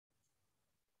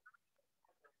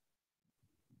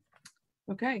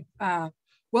Okay,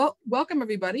 well, welcome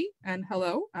everybody and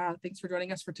hello. Thanks for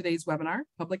joining us for today's webinar,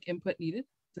 Public Input Needed,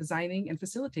 Designing and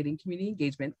Facilitating Community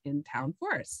Engagement in Town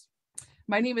Forests.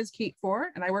 My name is Kate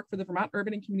Four and I work for the Vermont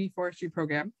Urban and Community Forestry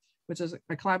Program, which is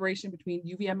a collaboration between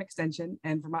UVM Extension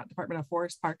and Vermont Department of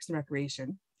Forest, Parks and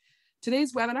Recreation.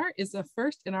 Today's webinar is the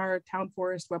first in our Town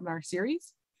Forest webinar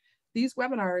series. These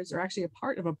webinars are actually a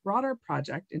part of a broader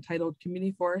project entitled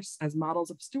Community Forests as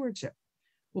Models of Stewardship.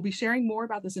 We'll be sharing more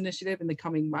about this initiative in the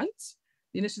coming months.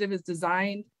 The initiative is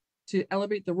designed to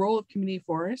elevate the role of community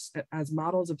forests as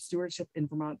models of stewardship in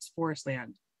Vermont's forest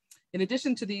land. In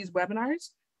addition to these webinars,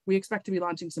 we expect to be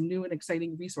launching some new and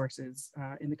exciting resources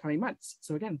in the coming months.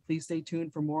 So again, please stay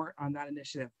tuned for more on that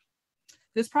initiative.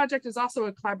 This project is also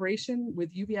a collaboration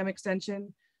with UVM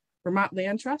Extension, Vermont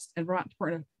Land Trust, and Vermont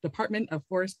Department of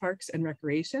Forest, Parks and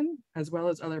Recreation, as well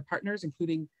as other partners,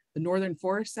 including the Northern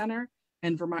Forest Center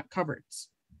and Vermont Coverts.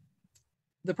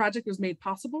 The project was made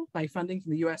possible by funding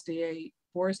from the USDA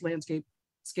Forest Landscape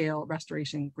Scale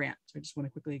Restoration Grant. So I just want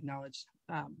to quickly acknowledge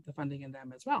the funding in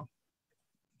them as well.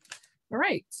 All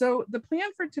right, so the plan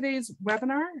for today's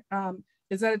webinar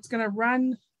is that it's going to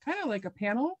run kind of like a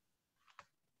panel.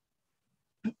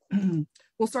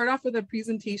 We'll start off with a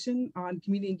presentation on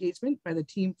community engagement by the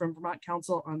team from Vermont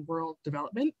Council on Rural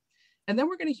Development. And then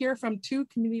we're going to hear from two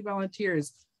community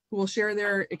volunteers who will share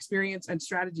their experience and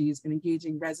strategies in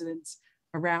engaging residents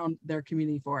around their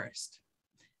community forest.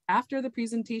 After the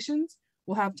presentations,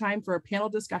 we'll have time for a panel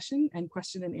discussion and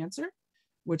question and answer,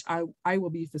 which I will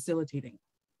be facilitating.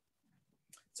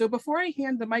 So before I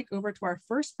hand the mic over to our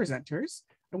first presenters,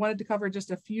 I wanted to cover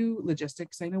just a few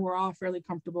logistics. I know we're all fairly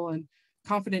comfortable and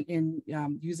confident in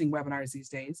using webinars these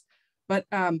days, but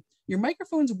your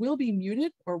microphones will be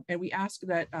muted, and we ask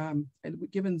that,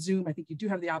 given Zoom, I think you do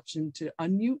have the option to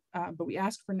unmute, but we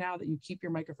ask for now that you keep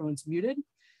your microphones muted.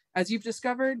 As you've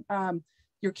discovered,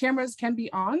 your cameras can be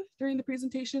on during the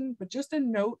presentation, but just a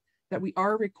note that we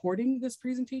are recording this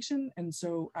presentation. And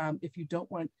so if you don't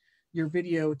want your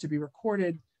video to be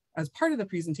recorded as part of the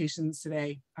presentations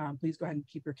today, please go ahead and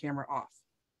keep your camera off.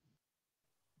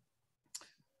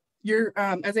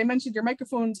 As I mentioned, your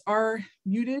microphones are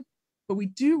muted, but we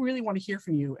do really want to hear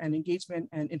from you, and engagement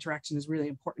and interaction is really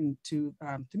important to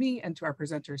me and to our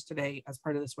presenters today as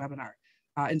part of this webinar.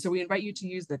 And so we invite you to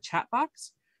use the chat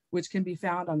box, which can be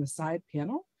found on the side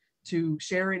panel, to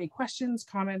share any questions,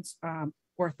 comments,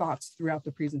 or thoughts throughout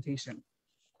the presentation.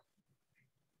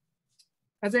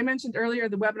 As I mentioned earlier,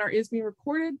 the webinar is being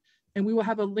recorded, and we will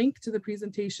have a link to the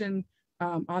presentation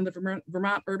on the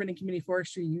Vermont Urban and Community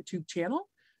Forestry YouTube channel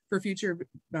for future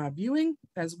viewing,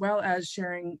 as well as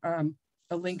sharing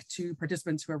a link to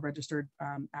participants who have registered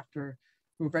for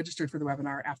the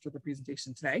webinar after the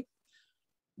presentation today.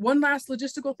 One last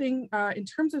logistical thing, in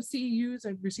terms of CEUs,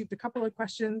 I've received a couple of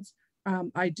questions.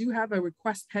 I do have a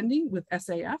request pending with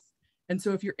SAF. And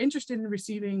so if you're interested in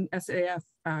receiving SAF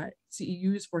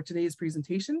CEUs for today's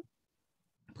presentation,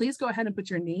 please go ahead and put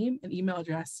your name and email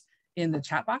address in the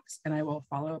chat box, and I will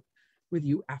follow up with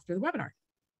you after the webinar.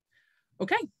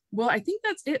 Okay, well, I think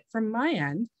that's it from my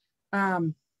end.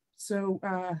 Again,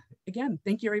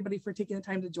 thank you everybody for taking the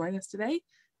time to join us today.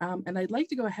 And I'd like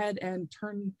to go ahead and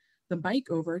turn the mic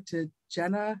over to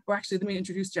Jenna. Well, actually, let me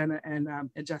introduce Jenna and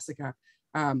Jessica.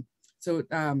 Our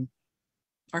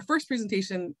first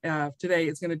presentation today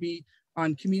is going to be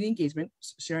on community engagement,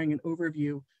 sharing an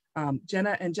overview.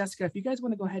 Jenna and Jessica, if you guys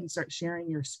want to go ahead and start sharing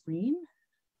your screen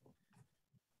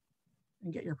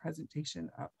and get your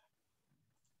presentation up,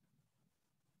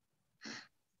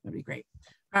 that'd be great.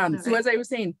 So as I was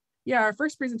saying, yeah, our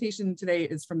first presentation today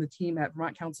is from the team at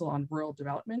Vermont Council on Rural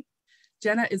Development.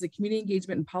 Jenna is a Community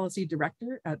Engagement and Policy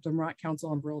Director at the Vermont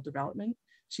Council on Rural Development.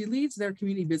 She leads their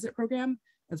community visit program,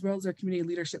 as well as their community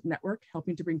leadership network,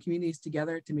 helping to bring communities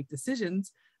together to make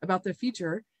decisions about the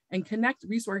future and connect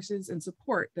resources and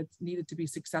support that's needed to be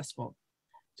successful.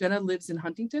 Jenna lives in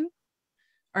Huntington.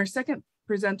 Our second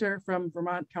presenter from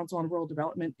Vermont Council on Rural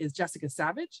Development is Jessica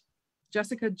Savage.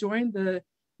 Jessica joined the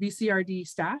VCRD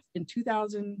staff in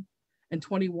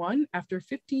 2021 after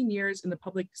 15 years in the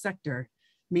public sector,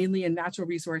 mainly in natural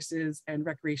resources and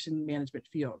recreation management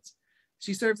fields.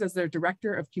 She serves as their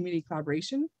Director of Community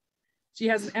Collaboration. She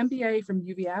has an MBA from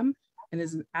UVM and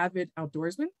is an avid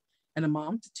outdoorsman and a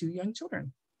mom to 2 young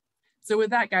children. So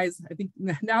with that, guys, I think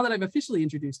now that I've officially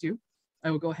introduced you, I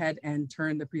will go ahead and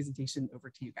turn the presentation over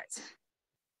to you guys.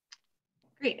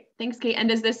 Great, thanks, Kate. And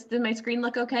does my screen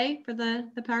look okay for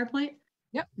the PowerPoint?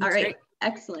 Yep. All right, great.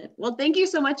 Excellent. Well, thank you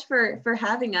so much for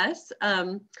having us.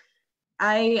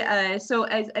 So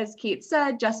as Kate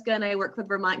said, Jessica and I work with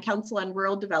Vermont Council on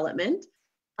Rural Development.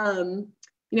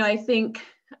 I think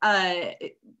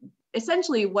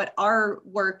essentially what our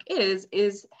work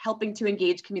is helping to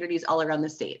engage communities all around the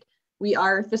state. We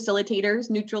are facilitators,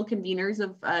 neutral conveners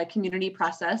of community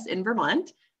process in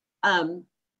Vermont.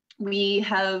 We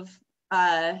have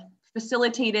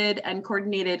facilitated and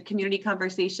coordinated community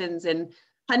conversations in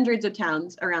hundreds of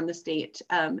towns around the state.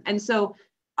 And so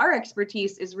our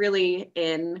expertise is really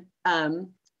in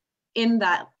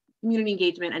that community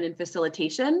engagement and in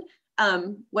facilitation.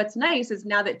 What's nice is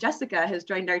now that Jessica has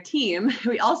joined our team,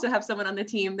 we also have someone on the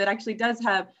team that actually does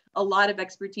have a lot of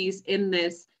expertise in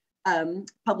this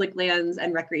public lands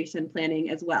and recreation planning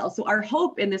as well. So our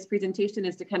hope in this presentation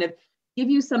is to kind of give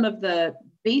you some of the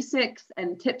basics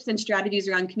and tips and strategies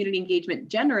around community engagement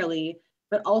generally,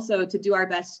 but also to do our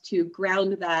best to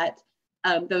ground that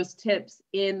those tips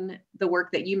in the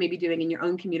work that you may be doing in your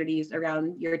own communities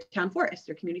around your town forest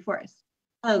or community forest.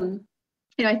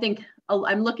 You know, I think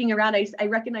I'm looking around, I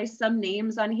recognize some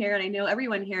names on here, and I know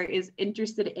everyone here is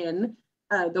interested in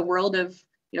the world of,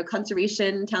 you know,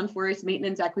 conservation, town forest,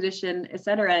 maintenance, acquisition, et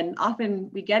cetera. And often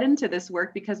we get into this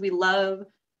work because we love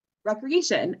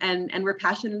recreation and we're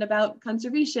passionate about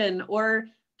conservation or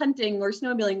hunting or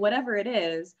snowmobiling, whatever it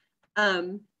is.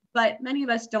 But many of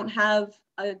us don't have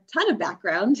a ton of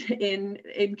background in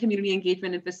community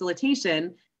engagement and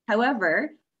facilitation.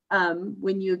 However,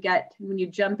 when you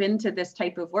jump into this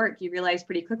type of work, you realize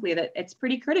pretty quickly that it's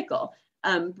pretty critical.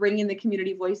 Bringing the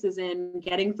community voices in,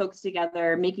 getting folks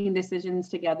together, making decisions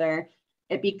together,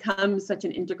 it becomes such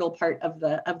an integral part of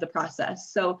the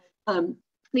process. So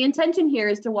the intention here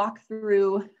is to walk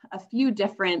through a few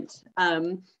different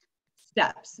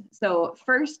steps. So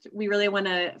first, we really want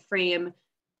to frame,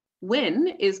 when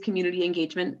is community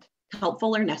engagement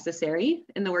helpful or necessary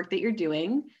in the work that you're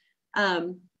doing?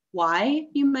 Why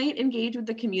you might engage with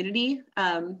the community,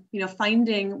 you know,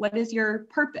 finding what is your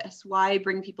purpose, why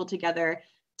bring people together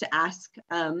to ask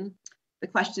the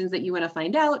questions that you want to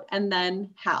find out, and then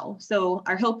how. So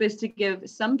our hope is to give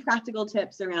some practical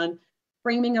tips around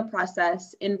framing a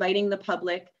process, inviting the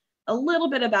public, a little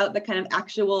bit about the kind of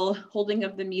actual holding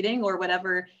of the meeting or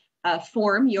whatever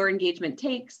form your engagement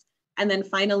takes, and then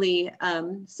finally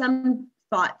some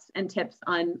thoughts and tips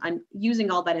on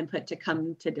using all that input to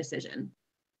come to decision.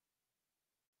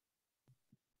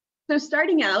 So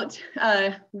starting out,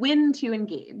 when to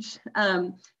engage.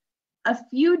 A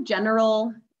few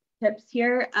general tips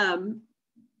here.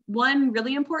 One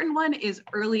really important one is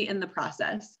early in the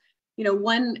process. You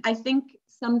know, I think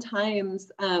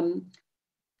sometimes,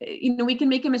 you know, we can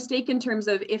make a mistake in terms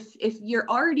of if you're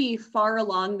already far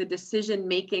along the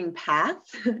decision-making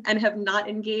path and have not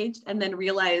engaged and then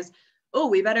realize, oh,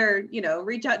 we better, you know,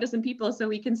 reach out to some people so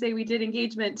we can say we did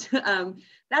engagement.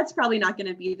 That's probably not going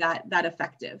to be that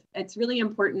effective. It's really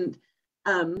important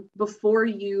before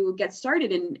you get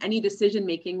started in any decision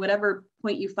making, whatever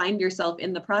point you find yourself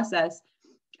in the process,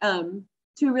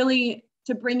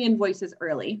 to bring in voices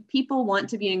early. People want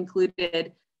to be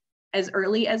included as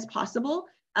early as possible,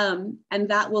 and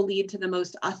that will lead to the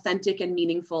most authentic and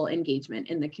meaningful engagement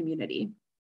in the community.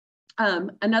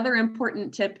 Another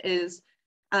important tip is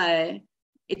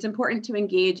it's important to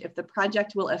engage if the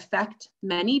project will affect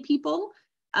many people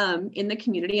in the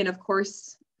community. And of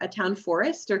course, a town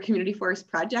forest or community forest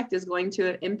project is going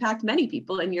to impact many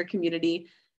people in your community.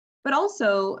 But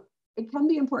also, it can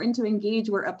be important to engage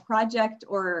where a project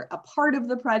or a part of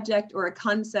the project or a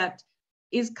concept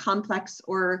is complex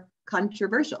or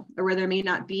controversial, or where there may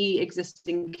not be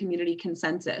existing community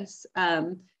consensus.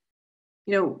 You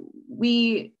know,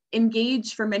 we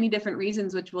engage for many different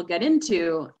reasons, which we'll get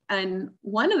into. And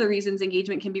one of the reasons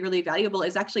engagement can be really valuable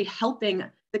is actually helping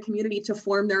the community to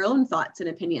form their own thoughts and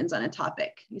opinions on a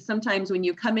topic. Sometimes when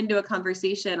you come into a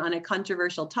conversation on a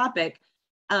controversial topic,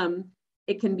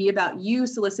 it can be about you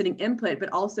soliciting input,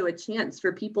 but also a chance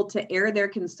for people to air their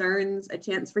concerns, a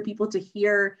chance for people to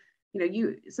hear, you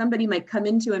know, somebody might come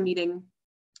into a meeting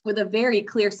with a very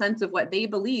clear sense of what they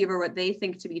believe or what they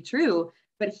think to be true,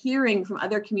 but hearing from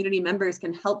other community members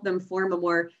can help them form a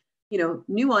more, you know,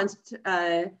 nuanced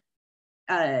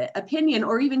opinion,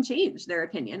 or even change their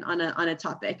opinion on a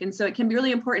topic. And so it can be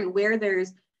really important where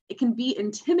it can be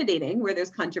intimidating where there's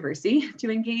controversy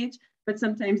to engage, but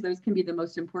sometimes those can be the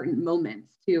most important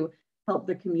moments to help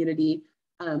the community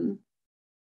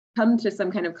come to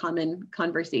some kind of common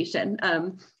conversation.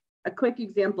 A quick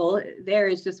example there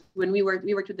is just when we worked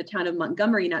with the town of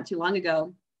Montgomery not too long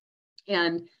ago,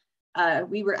 and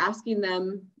we were asking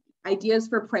them ideas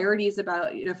for priorities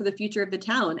about, you know, for the future of the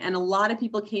town. And a lot of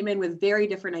people came in with very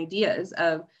different ideas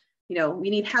of, you know, we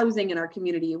need housing in our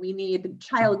community, we need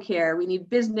childcare, we need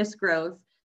business growth.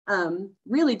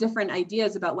 really different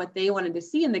ideas about what they wanted to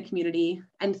see in the community.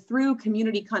 And through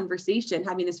community conversation,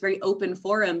 having this very open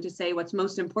forum to say what's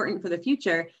most important for the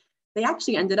future, they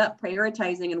actually ended up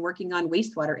prioritizing and working on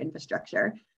wastewater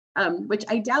infrastructure, which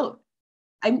I doubt.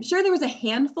 I'm sure there was a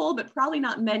handful, but probably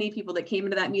not many people that came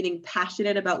into that meeting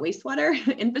passionate about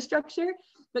wastewater infrastructure.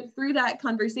 But through that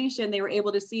conversation, they were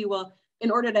able to see, well, in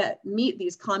order to meet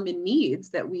these common needs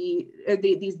that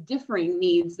these differing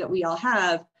needs that we all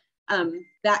have,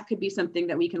 that could be something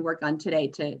that we can work on today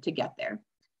to get there.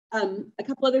 A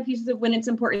couple other pieces of when it's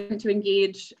important to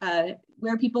engage,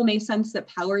 where people may sense that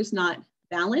power is not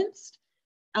balanced,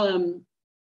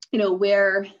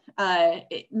 where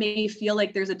it may feel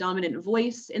like there's a dominant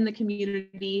voice in the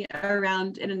community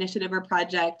around an initiative or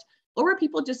project, or where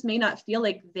people just may not feel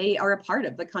like they are a part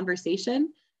of the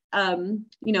conversation.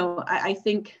 I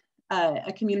think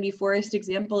a community forest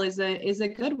example is a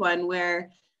good one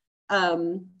where,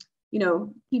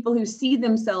 people who see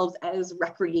themselves as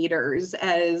recreators,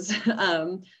 as,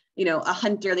 a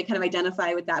hunter, they kind of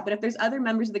identify with that. But if there's other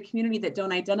members of the community that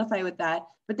don't identify with that,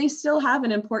 but they still have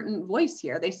an important voice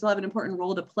here, they still have an important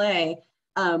role to play,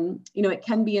 it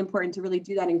can be important to really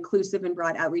do that inclusive and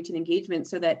broad outreach and engagement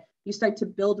so that you start to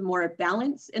build more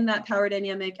balance in that power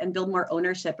dynamic and build more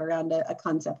ownership around a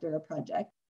concept or a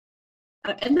project.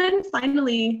 And then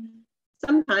finally,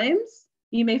 sometimes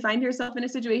you may find yourself in a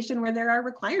situation where there are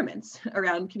requirements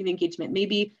around community engagement.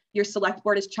 Maybe your select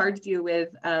board has charged you with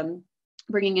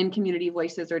bringing in community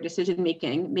voices or decision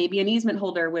making. Maybe an easement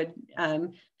holder would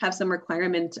have some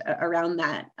requirement around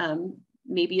that.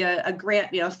 Maybe a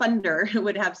grant, funder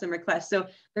would have some requests. So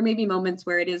there may be moments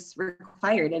where it is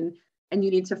required, and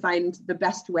you need to find the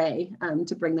best way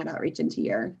to bring that outreach into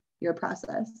your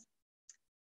process.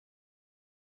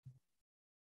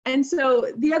 And so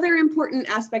the other important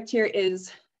aspect here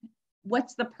is,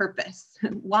 what's the purpose?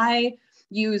 Why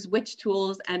use which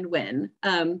tools and when?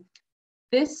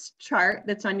 This chart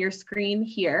that's on your screen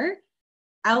here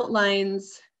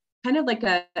outlines kind of like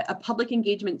a public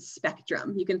engagement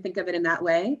spectrum. You can think of it in that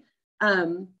way.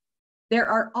 There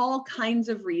are all kinds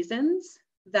of reasons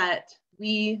that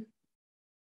we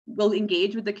will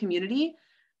engage with the community,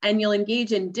 and you'll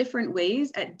engage in different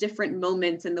ways at different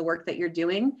moments in the work that you're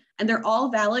doing. And they're all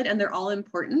valid and they're all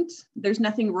important. There's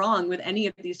nothing wrong with any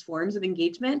of these forms of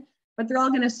engagement, but they're all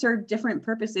going to serve different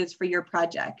purposes for your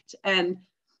project. And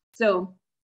so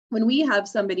when we have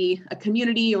somebody, a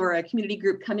community or a community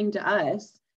group coming to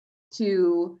us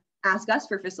to ask us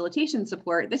for facilitation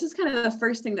support, this is kind of the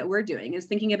first thing that we're doing, is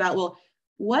thinking about, well,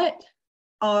 what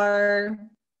are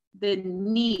the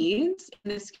needs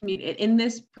in this community, in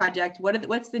this project?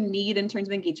 What's the need in terms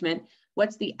of engagement?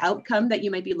 What's the outcome that you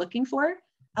might be looking for?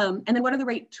 And then what are the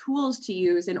right tools to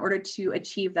use in order to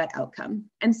achieve that outcome?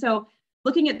 And so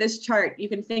looking at this chart, you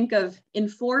can think of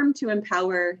inform to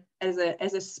empower as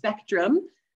a spectrum,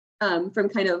 from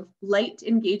kind of light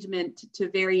engagement to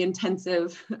very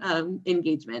intensive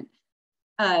engagement.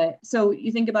 So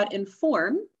you think about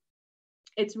inform,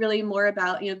 it's really more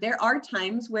about, there are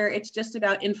times where it's just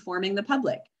about informing the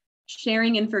public,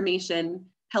 sharing information,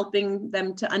 helping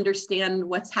them to understand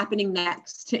what's happening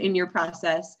next in your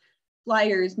process,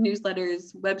 flyers,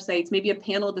 newsletters, websites, maybe a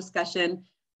panel discussion.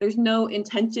 There's no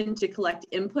intention to collect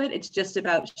input. It's just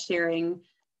about sharing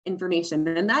information.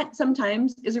 And that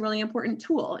sometimes is a really important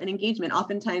tool in engagement,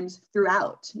 oftentimes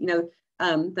throughout,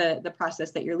 the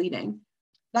process that you're leading.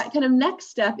 That kind of next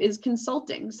step is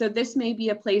consulting. So this may be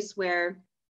a place where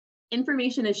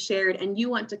information is shared and you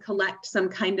want to collect some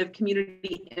kind of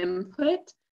community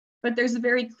input, but there's a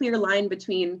very clear line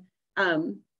between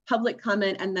public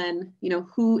comment and then,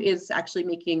 who is actually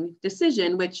making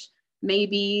decision, which may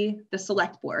be the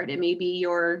select board, it may be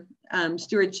your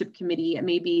stewardship committee, it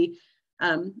may be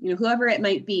whoever it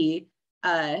might be.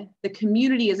 The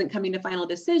community isn't coming to final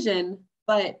decision,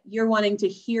 but you're wanting to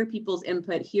hear people's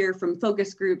input, hear from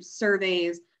focus groups,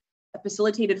 surveys, a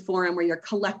facilitated forum where you're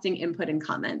collecting input and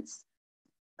comments.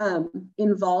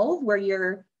 Involve, where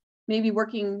you're maybe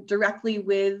working directly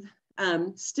with,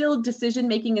 still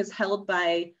decision-making is held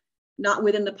by, not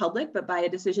within the public, but by a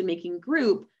decision-making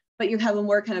group, but you have a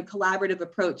more kind of collaborative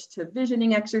approach to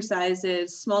visioning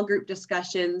exercises, small group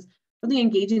discussions, really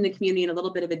engaging the community in a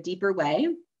little bit of a deeper way.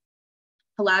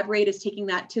 Collaborate is taking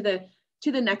that to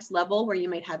the next level, where you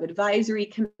might have advisory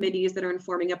committees that are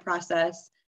informing a process.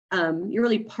 You're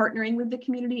really partnering with the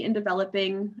community in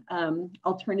developing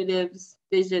alternatives,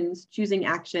 visions, choosing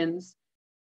actions.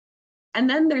 And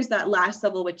then there's that last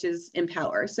level, which is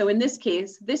empower. So in this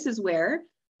case, this is where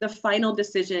the final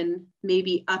decision may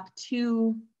be up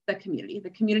to the community. The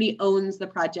community owns the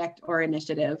project or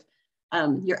initiative.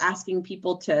 You're asking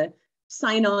people to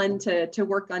sign on to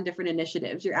work on different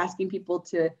initiatives. You're asking people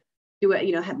to do it,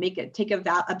 you know, take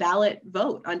a ballot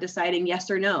vote on deciding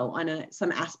yes or no on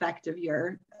some aspect of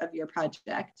your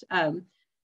project.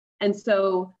 And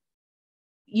so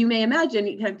you may imagine,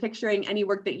 kind of picturing any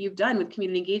work that you've done with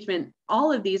community engagement,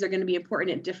 all of these are going to be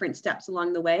important at different steps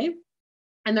along the way,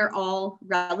 and they're all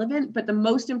relevant. But the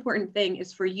most important thing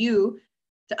is for you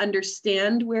to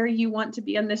understand where you want to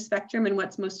be on this spectrum and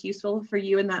what's most useful for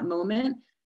you in that moment,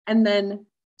 and then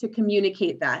to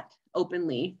communicate that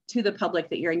openly to the public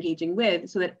that you're engaging with,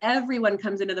 so that everyone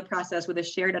comes into the process with a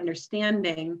shared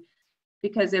understanding.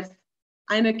 Because if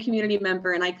I'm a community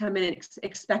member and I come in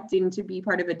expecting to be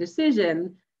part of a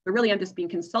decision, but really I'm just being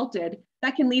consulted,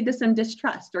 that can lead to some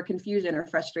distrust or confusion or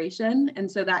frustration. And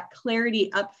so that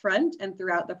clarity up front and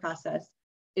throughout the process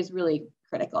is really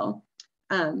critical.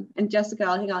 And Jessica,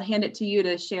 I think I'll hand it to you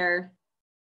to share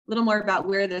a little more about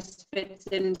where this fits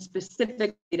in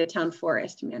specifically to town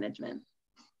forest management.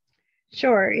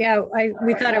 Sure, yeah,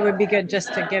 we thought it would be good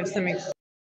just to give some,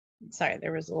 sorry,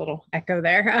 there was a little echo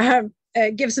there.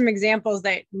 Give some examples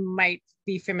that might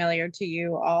be familiar to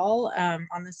you all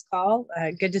on this call.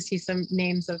 Good to see some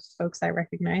names of folks I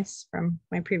recognize from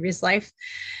my previous life.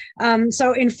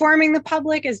 So informing the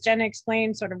public, as Jenna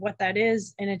explained, sort of what that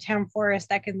is in a town forest,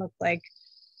 that can look like,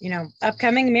 you know,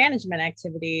 upcoming management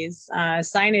activities,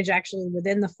 signage actually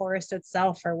within the forest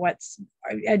itself, or what's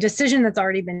a decision that's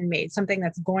already been made, something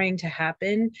that's going to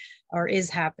happen or is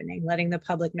happening, letting the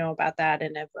public know about that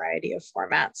in a variety of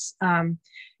formats.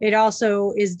 It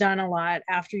also is done a lot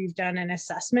after you've done an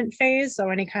assessment phase. So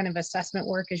any kind of assessment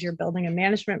work as you're building a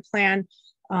management plan,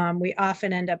 we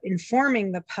often end up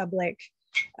informing the public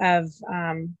of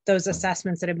those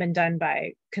assessments that have been done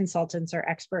by consultants or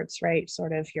experts, right?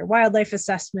 Sort of your wildlife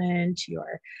assessment,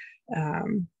 your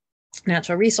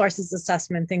natural resources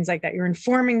assessment, things like that. You're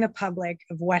informing the public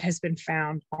of what has been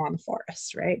found on the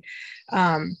forest, right?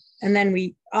 And then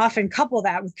we often couple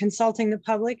that with consulting the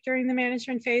public during the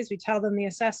management phase. We tell them the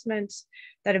assessments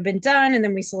that have been done, and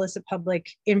then we solicit public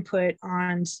input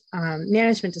on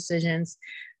management decisions.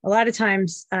 A lot of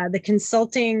times the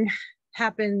consulting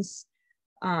happens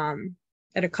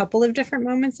at a couple of different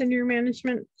moments in your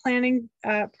management planning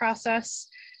process.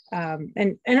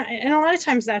 And a lot of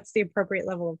times that's the appropriate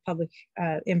level of public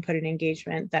input and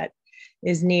engagement that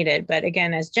is needed. But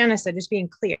again, as Jenna said, just being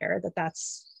clear that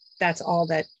that's all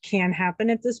that can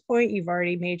happen at this point. You've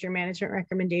already made your management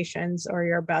recommendations, or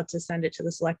you're about to send it to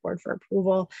the select board for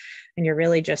approval, and you're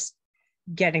really just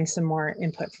getting some more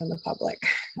input from the public.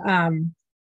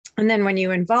 And then when you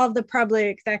involve the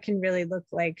public, that can really look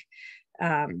like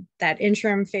that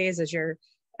interim phase as you're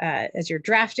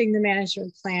drafting the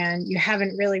management plan. You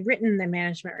haven't really written the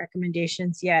management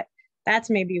recommendations yet.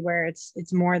 That's maybe where it's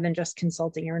more than just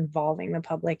consulting. You're involving the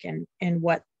public and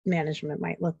what management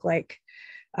might look like.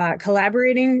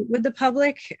 Collaborating with the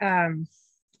public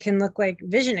can look like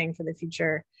visioning for the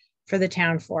future for the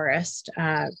town forest,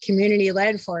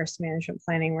 community-led forest management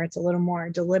planning, where it's a little more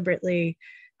deliberately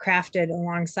crafted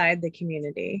alongside the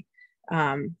community.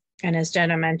 And as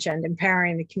Jenna mentioned,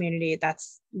 empowering the community,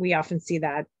 we often see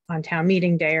that on town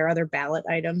meeting day or other ballot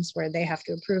items where they have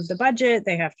to approve the budget,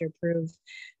 they have to approve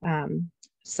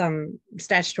some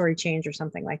statutory change or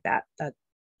something like that.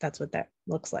 That's what that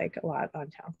looks like a lot on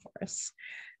town forests.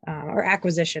 Or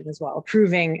acquisition as well,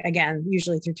 approving, again,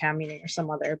 usually through town meeting or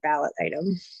some other ballot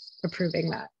item,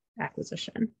 approving that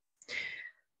acquisition.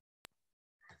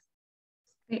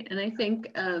 Great, and I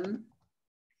think,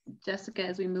 Jessica,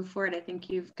 as we move forward, I think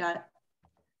you've got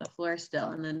the floor still,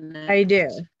 and then I do.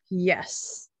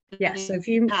 Yes. Yes. So if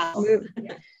you move,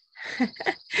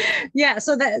 yeah.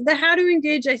 So the how to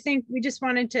engage, I think we just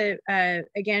wanted to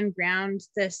again ground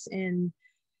this in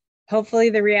hopefully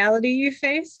the reality you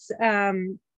face.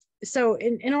 So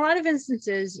in a lot of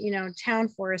instances, you know, town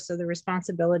forests are the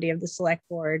responsibility of the select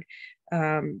board.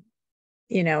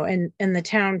 You know, and the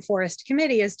town forest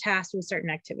committee is tasked with certain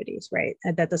activities, right,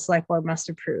 that the select board must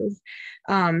approve.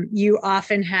 You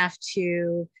often have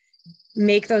to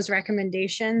make those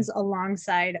recommendations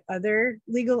alongside other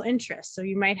legal interests. So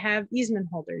you might have easement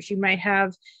holders, you might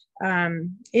have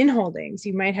inholdings,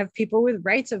 you might have people with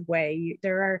rights of way.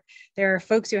 There are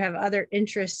folks who have other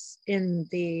interests in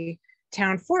the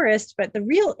town forest, but the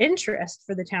real interest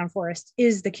for the town forest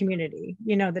is the community.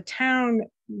 You know, the town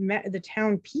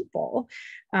people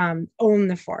own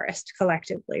the forest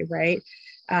collectively, right?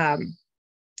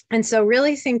 And so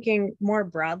really thinking more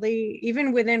broadly,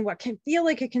 even within what can feel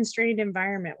like a constrained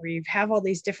environment where you have all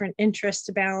these different interests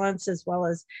to balance, as well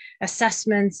as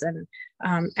assessments and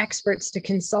experts to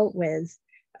consult with,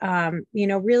 you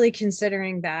know, really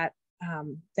considering that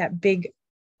that big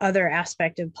other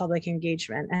aspect of public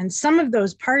engagement. And some of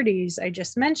those parties I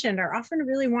just mentioned are often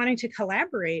really wanting to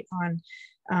collaborate on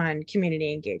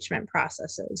community engagement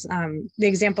processes. The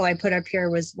example I put up here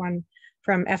was one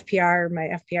from FPR, my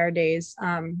FPR days.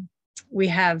 We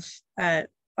have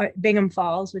Bingham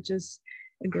Falls, which is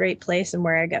a great place and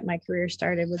where I got my career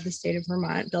started with the state of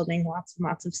Vermont, building lots and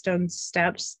lots of stone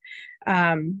steps.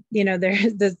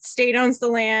 The state owns the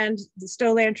land, the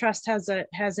Stowe Land Trust has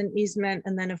an easement,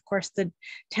 and then of course the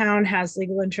town has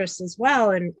legal interests as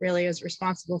well, and really is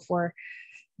responsible for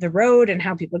the road and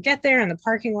how people get there and the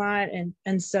parking lot.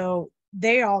 And so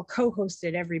they all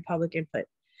co-hosted every public input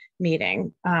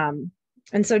meeting.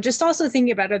 And so just also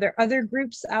thinking about, are there other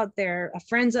groups out there, a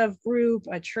friends of group,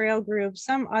 a trail group,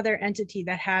 some other entity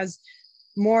that has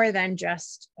more than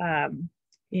just, a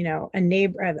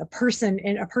neighbor, a person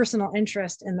in a personal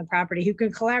interest in the property, who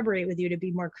can collaborate with you to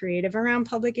be more creative around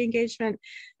public engagement,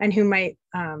 and who might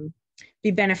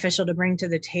be beneficial to bring to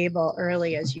the table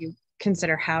early as you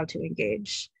consider how to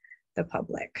engage the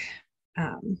public.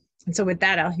 And so with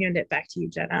that, I'll hand it back to you,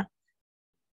 Jenna.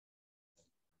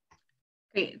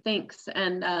 Great, thanks.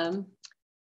 And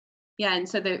and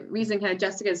so the reason kind of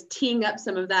Jessica's teeing up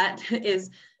some of that is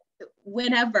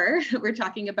whenever we're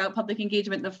talking about public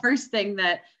engagement, the first thing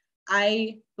that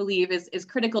I believe is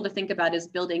critical to think about is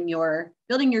building your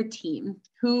team.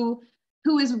 Who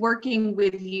is working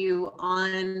with you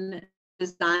on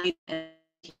design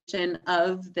and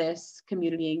of this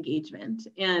community engagement?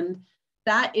 And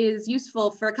that is useful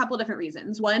for a couple of different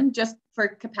reasons. One, just for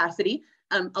capacity.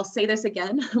 I'll say this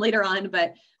again later on,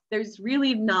 but there's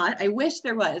really not, I wish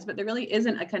there was, but there really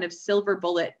isn't a kind of silver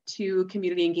bullet to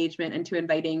community engagement and to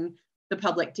inviting the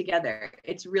public together.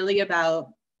 It's really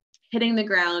about hitting the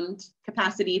ground,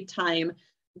 capacity, time,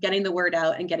 getting the word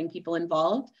out and getting people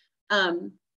involved.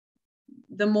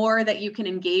 The more that you can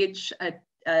engage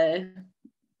a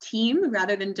team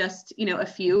rather than just, a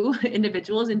few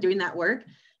individuals in doing that work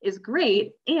is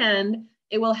great. And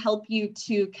it will help you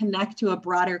to connect to a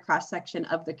broader cross-section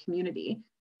of the community.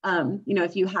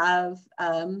 If you have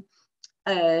a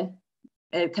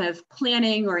kind of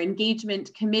planning or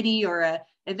engagement committee or a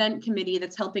event committee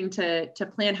that's helping to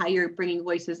plan how you're bringing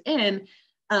voices in,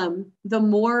 the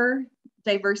more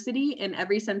diversity in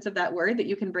every sense of that word that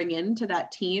you can bring into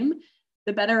that team,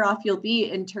 the better off you'll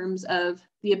be in terms of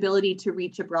the ability to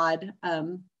reach a broad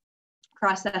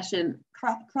cross-section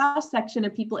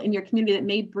of people in your community that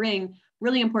may bring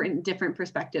really important different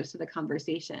perspectives to the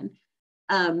conversation.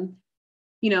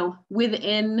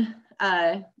 Within,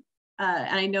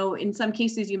 I know in some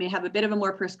cases you may have a bit of a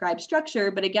more prescribed structure,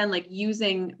 but again, like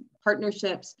using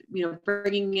partnerships,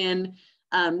 bringing in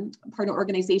partner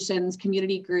organizations,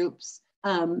 community groups,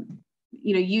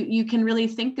 you can really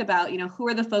think about, who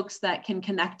are the folks that can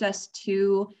connect us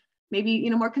to maybe,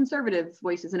 more conservative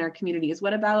voices in our communities.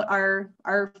 What about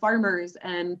our farmers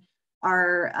and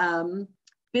our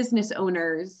business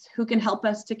owners who can help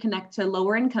us to connect to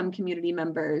lower income community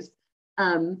members?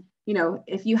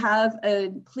 If you have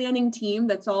a planning team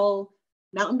that's all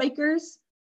mountain bikers,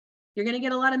 you're going to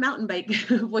get a lot of mountain bike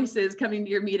voices coming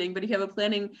to your meeting. But if you have a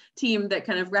planning team that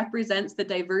kind of represents the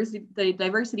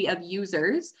diversity of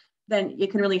users, then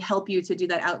it can really help you to do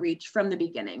that outreach from the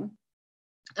beginning.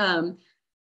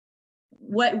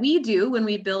 What we do when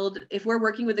we build, if we're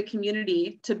working with a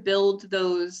community to build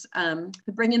those, to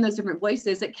bring in those different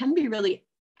voices, it can be really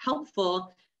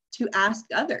helpful to ask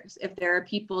others if there are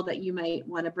people that you might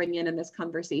want to bring in this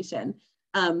conversation.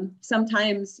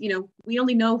 Sometimes, we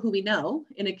only know who we know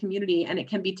in a community, and it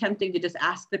can be tempting to just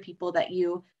ask the people that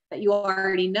you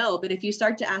already know. But if you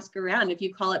start to ask around, if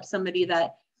you call up somebody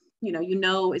that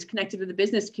is connected to the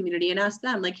business community and ask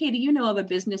them, like, hey, do you know of a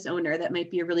business owner that might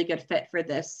be a really good fit for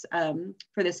this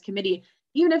committee?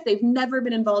 Even if they've never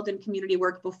been involved in community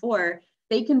work before,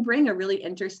 they can bring a really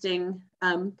interesting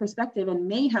perspective and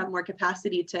may have more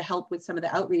capacity to help with some of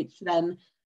the outreach than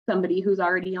somebody who's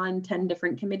already on 10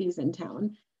 different committees in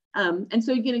town. And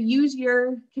so, use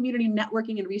your community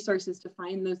networking and resources to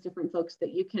find those different folks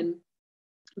that you can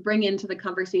bring into the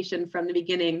conversation from the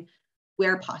beginning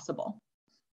where possible.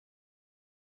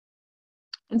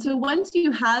 And so once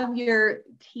you have your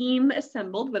team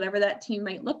assembled, whatever that team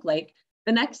might look like,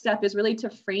 the next step is really to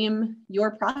frame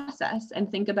your process and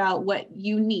think about what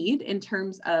you need in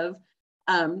terms of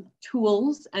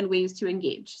tools and ways to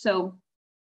engage. So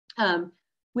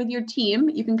with your team,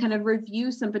 you can kind of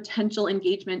review some potential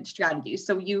engagement strategies.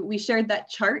 So we shared that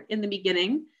chart in the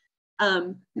beginning.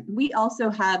 We also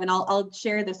have, and I'll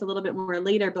share this a little bit more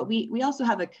later, but we also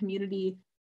have a community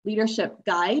leadership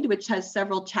guide, which has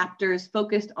several chapters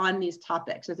focused on these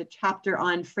topics. There's a chapter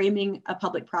on framing a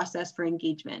public process for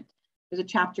engagement. There's a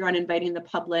chapter on inviting the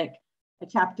public, a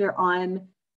chapter on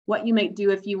what you might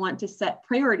do if you want to set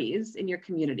priorities in your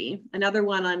community, another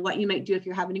one on what you might do if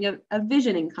you're having a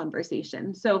visioning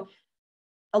conversation. So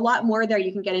a lot more there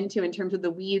you can get into in terms of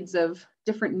the weeds of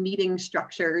different meeting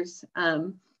structures.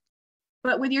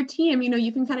 But with your team,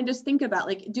 you can kind of just think about,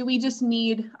 like,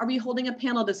 are we holding a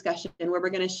panel discussion where we're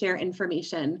going to share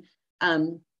information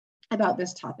about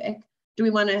this topic? Do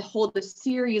we want to hold a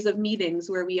series of meetings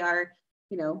where we are,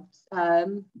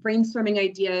 brainstorming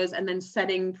ideas and then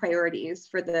setting priorities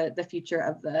for the future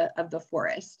of the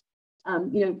forest?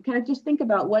 Kind of just think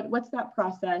about what's that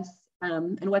process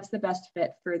and what's the best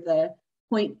fit for the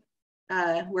point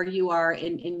where you are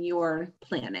in your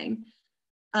planning.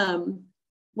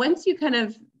 Once you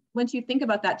think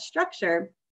about that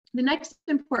structure, the next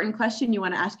important question you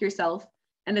want to ask yourself,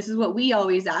 and this is what we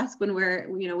always ask when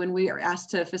we are asked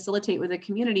to facilitate with a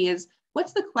community, is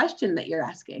what's the question that you're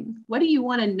asking? What do you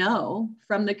want to know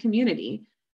from the community?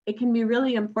 It can be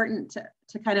really important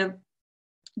to kind of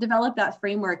develop that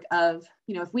framework of,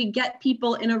 if we get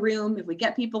people in a room, if we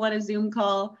get people on a Zoom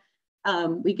call,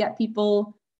 we get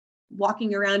people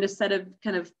walking around a set of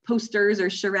kind of posters or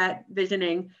charrette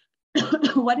visioning,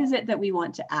 what is it that we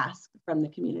want to ask from the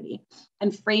community,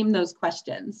 and frame those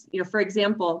questions? For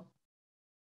example,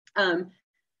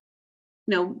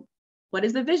 what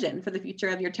is the vision for the future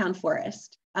of your town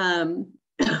forest?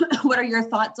 What are your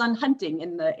thoughts on hunting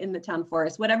in the town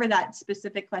forest? Whatever that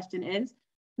specific question is,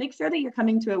 make sure that you're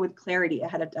coming to it with clarity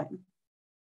ahead of time.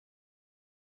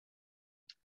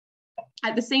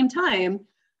 At the same time,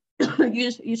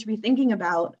 you should be thinking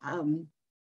about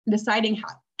deciding how.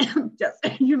 Jess,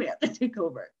 you may have to take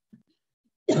over.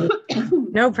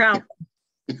 No problem.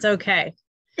 It's okay.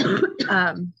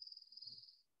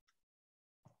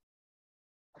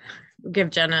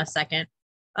 Give Jenna a second.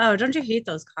 Oh, don't you hate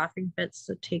those coughing fits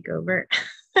to take over?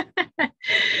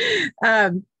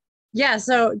 Yeah,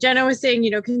 so Jenna was saying,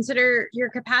 consider your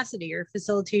capacity, your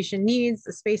facilitation needs,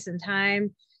 the space and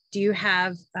time. Do you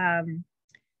have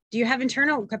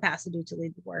internal capacity to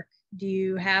lead the work? Do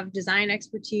you have design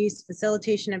expertise,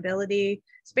 facilitation ability,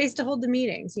 space to hold the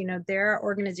meetings? There are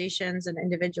organizations and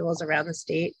individuals around the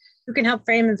state who can help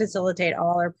frame and facilitate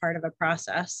all or part of a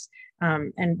process.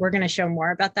 And we're going to show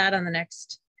more about that on the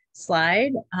next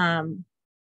slide. Again,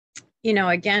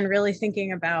 really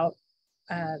thinking about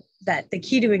that the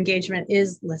key to engagement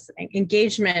is listening.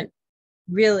 Engagement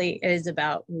really is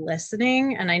about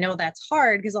listening. And I know that's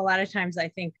hard because a lot of times I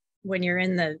think when you're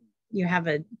you have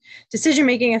a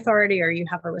decision-making authority or you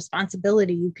have a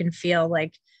responsibility, you can feel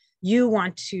like you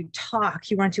want to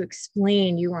talk, you want to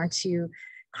explain, you want to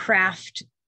craft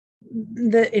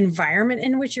the environment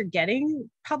in which you're getting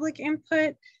public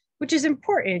input, which is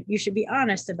important. You should be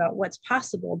honest about what's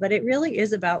possible, but it really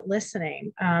is about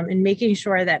listening and making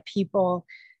sure that people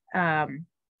are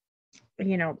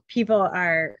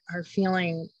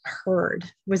feeling heard.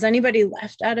 Was anybody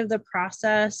left out of the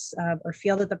process or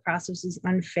feel that the process is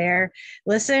unfair?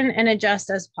 Listen and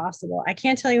adjust as possible. I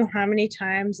can't tell you how many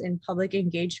times in public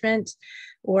engagement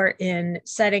or in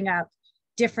setting up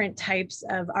different types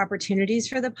of opportunities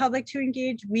for the public to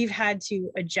engage, we've had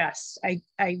to adjust.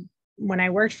 When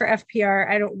I worked for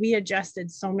FPR, we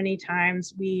adjusted so many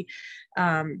times. We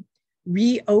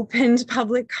reopened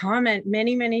public comment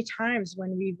many, many times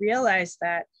when we realized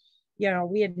that,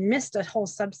 we had missed a whole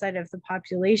subset of the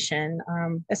population,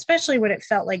 especially when it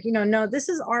felt like, no, this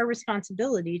is our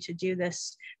responsibility to do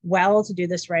this well, to do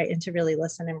this right, and to really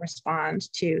listen and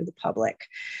respond to the public.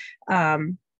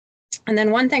 And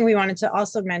then one thing we wanted to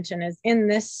also mention is in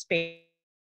this space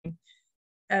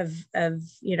of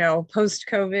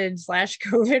post-COVID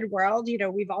 /COVID world,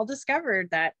 we've all discovered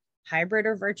that hybrid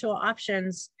or virtual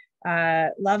options,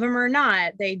 love them or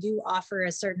not, they do offer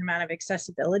a certain amount of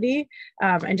accessibility.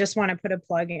 And just want to put a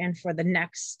plug in for the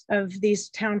next of these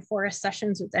town forest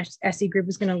sessions, which SE Group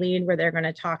is going to lead, where they're going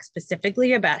to talk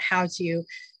specifically about how to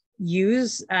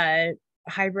use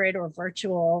hybrid or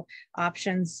virtual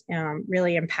options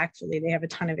really impactfully. They have a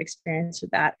ton of experience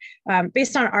with that.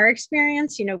 Based on our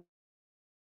experience,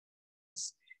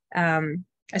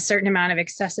 a certain amount of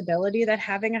accessibility that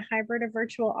having a hybrid or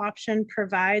virtual option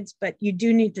provides, but you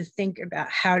do need to think about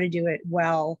how to do it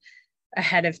well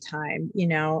ahead of time. You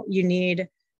need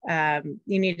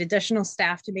additional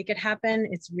staff to make it happen.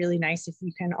 It's really nice if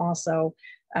you can also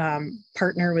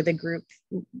partner with a group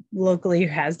locally who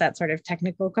has that sort of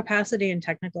technical capacity and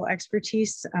technical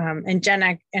expertise. And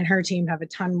Jenna and her team have a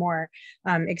ton more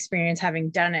experience having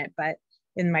done it, but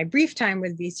in my brief time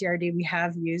with VCRD, we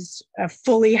have used a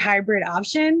fully hybrid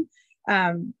option,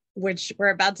 which we're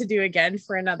about to do again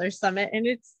for another summit. And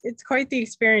it's quite the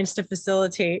experience to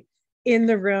facilitate in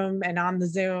the room and on the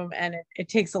Zoom, and it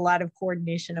takes a lot of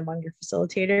coordination among your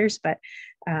facilitators, but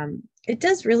it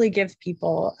does really give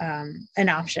people an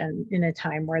option in a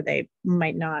time where they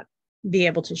might not be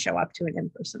able to show up to an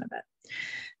in-person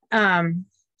event.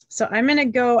 So I'm going to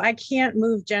go, I can't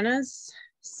move Jenna's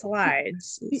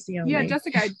slides. Yeah,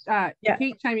 Jessica, yeah.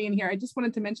 Kate chiming in here. I just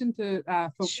wanted to mention to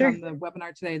folks Sure. on the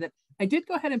webinar today that I did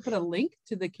go ahead and put a link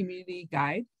to the community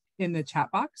guide in the chat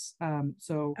box.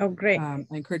 Oh, great. I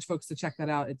encourage folks to check that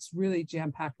out. It's really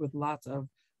jam-packed with lots of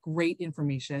great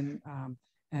information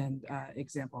and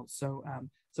examples. So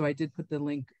I did put the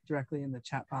link directly in the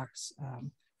chat box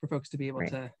for folks to be able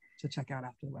to check out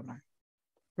after the webinar.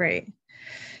 Great.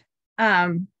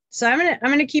 So I'm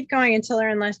gonna keep going until or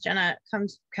unless Jenna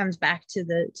comes back to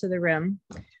the room,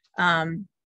 and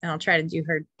I'll try to do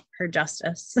her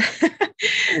justice.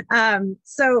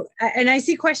 So, and I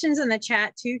see questions in the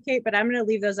chat too, Kate, but I'm going to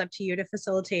leave those up to you to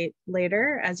facilitate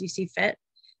later as you see fit.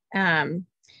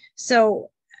 So,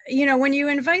 when you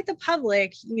invite the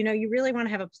public, you really want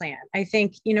to have a plan. I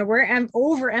think, we're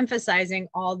overemphasizing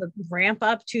all the ramp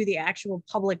up to the actual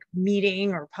public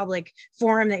meeting or public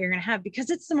forum that you're going to have,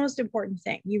 because it's the most important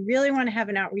thing. You really want to have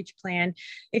an outreach plan.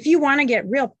 If you want to get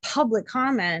real public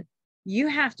comment, you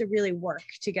have to really work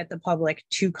to get the public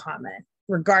to comment,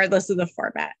 regardless of the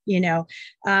format. You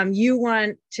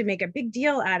want to make a big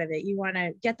deal out of it. You want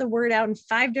to get the word out in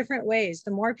 5 different ways.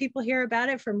 The more people hear about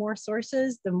it from more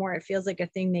sources, the more it feels like a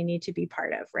thing they need to be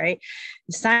part of, right?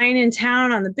 A sign in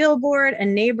town on the billboard, a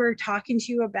neighbor talking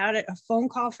to you about it, a phone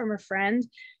call from a friend.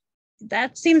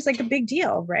 That seems like a big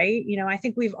deal, right? I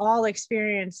think we've all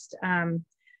experienced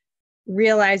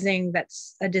realizing that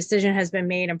a decision has been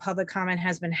made and public comment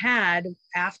has been had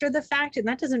after the fact, and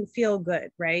that doesn't feel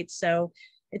good, right? So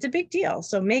it's a big deal.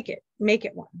 So make it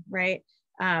one, right?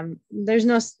 There's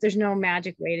no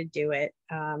magic way to do it.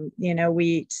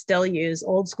 We still use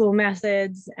old school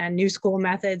methods and new school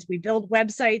methods. We build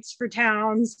websites for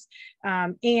towns,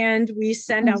 and we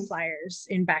send out flyers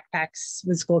in backpacks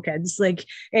with school kids. Like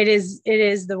it is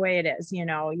the way it is. You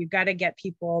got to get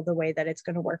people the way that it's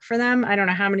going to work for them. I don't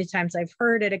know how many times I've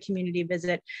heard at a community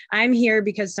visit, I'm here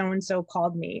because so-and-so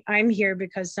called me. I'm here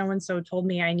because so-and-so told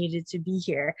me I needed to be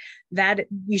here. That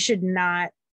you should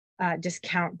not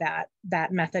discount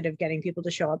that method of getting people to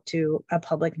show up to a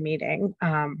public meeting.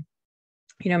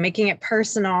 Making it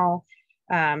personal,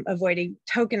 avoiding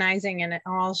tokenizing in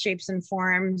all shapes and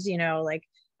forms, like,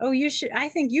 oh, I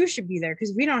think you should be there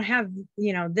because we don't have,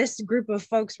 this group of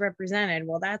folks represented.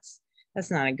 Well, that's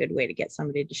not a good way to get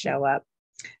somebody to show up.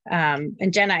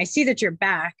 And Jenna, I see that you're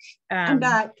back. I'm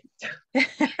back.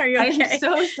 Are you okay? I'm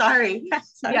so sorry.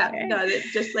 Okay. Yeah, no,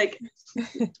 it's just like,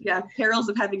 perils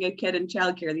of having a kid in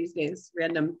childcare these days.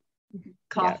 Random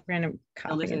cough. Yeah, random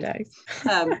coughing attacks.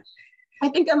 I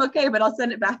think I'm okay, but I'll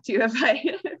send it back to you if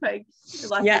I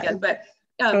lost it again. But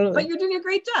totally. But you're doing a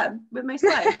great job with my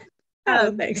slides.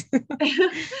 Thanks.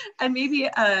 And maybe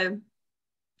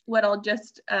what I'll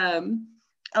just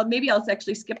I'll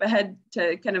actually skip ahead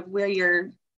to kind of where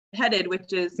you're headed,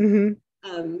 which is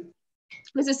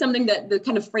this is something that the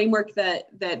kind of framework that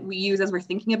we use as we're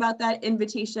thinking about that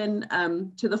invitation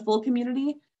to the full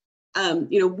community.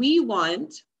 We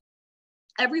want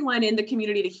everyone in the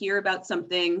community to hear about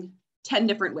something 10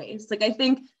 different ways. Like I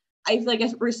feel like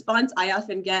a response I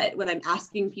often get when I'm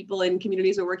asking people in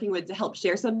communities we're working with to help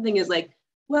share something is like,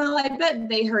 well, I bet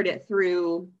they heard it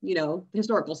through, the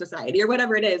historical society or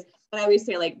whatever it is. And I always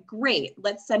say like, great,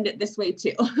 let's send it this way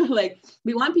too. Like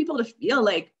we want people to feel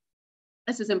like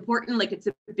this is important, like it's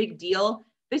a big deal.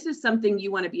 This is something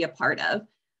you want to be a part of.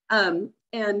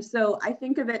 And so I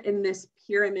think of it in this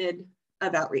pyramid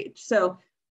of outreach. So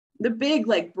the big,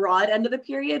 like broad end of the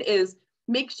pyramid is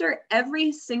make sure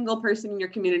every single person in your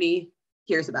community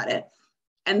hears about it.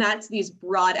 And that's these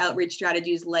broad outreach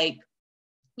strategies like,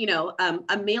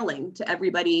 a mailing to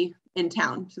everybody in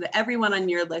town so that everyone on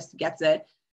your list gets it.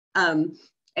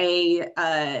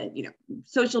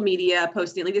 Social media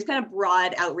posting, like this kind of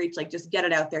broad outreach, like just get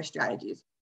it out there strategies.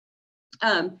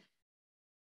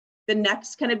 The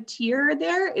next kind of tier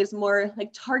there is more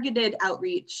like targeted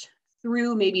outreach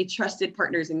through maybe trusted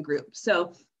partners and groups.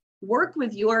 So work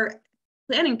with your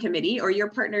planning committee or your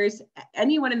partners,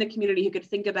 anyone in the community who could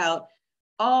think about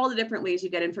all the different ways you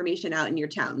get information out in your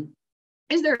town.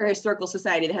 Is there a historical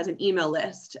society that has an email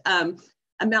list, a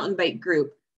mountain bike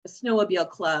group, a snowmobile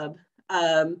club,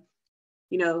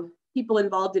 people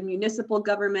involved in municipal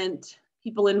government,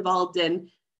 people involved in,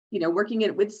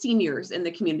 working with seniors in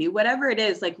the community, whatever it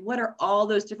is, like what are all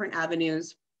those different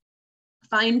avenues?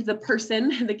 Find the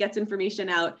person that gets information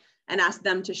out and ask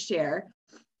them to share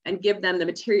and give them the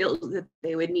materials that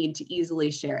they would need to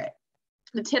easily share it.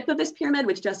 The tip of this pyramid,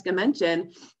 which Jessica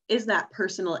mentioned, is that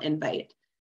personal invite.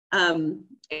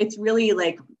 It's really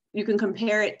like, you can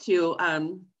compare it to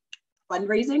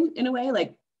fundraising in a way.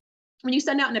 Like when you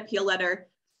send out an appeal letter,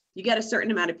 you get a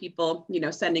certain amount of people, you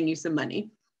know, sending you some money.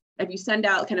 If you send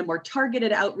out kind of more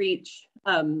targeted outreach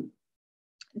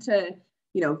to,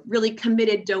 you know, really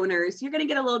committed donors, you're going to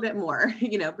get a little bit more,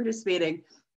 you know, participating.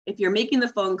 If you're making the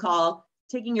phone call,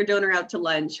 taking your donor out to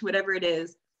lunch, whatever it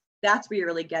is, that's where you're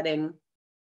really getting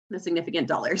the significant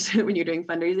dollars when you're doing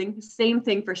fundraising. Same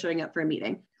thing for showing up for a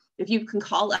meeting. If you can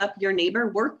call up your neighbor,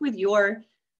 work with your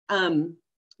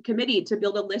committee to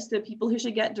build a list of people who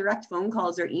should get direct phone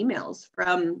calls or emails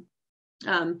from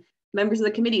members of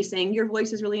the committee saying your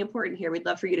voice is really important here. We'd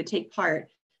love for you to take part.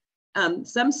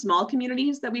 Some small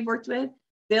communities that we've worked with,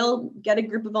 they'll get a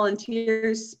group of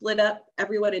volunteers, split up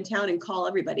everyone in town and call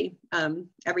everybody,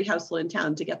 every household in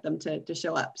town to get them to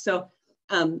show up. So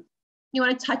you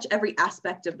want to touch every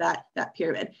aspect of that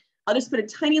pyramid. I'll just put a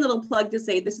tiny little plug to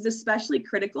say this is especially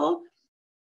critical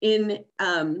in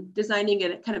designing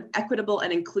a kind of equitable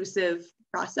and inclusive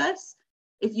process.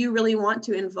 If you really want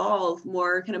to involve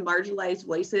more kind of marginalized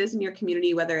voices in your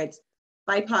community, whether it's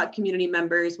BIPOC community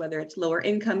members, whether it's lower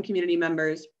income community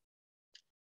members,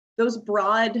 those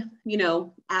broad, you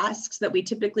know, asks that we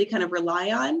typically kind of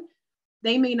rely on,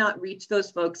 they may not reach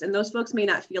those folks, and those folks may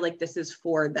not feel like this is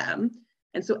for them.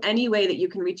 And so any way that you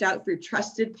can reach out through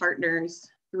trusted partners,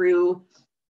 through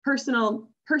personal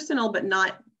but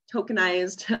not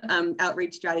tokenized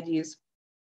outreach strategies,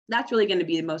 that's really going to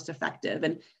be the most effective.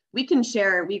 And we can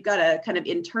share, we've got a kind of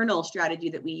internal strategy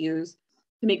that we use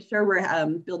to make sure we're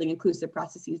building inclusive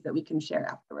processes that we can share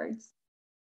afterwards.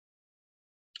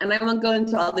 And I won't go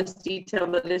into all this detail,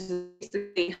 but this is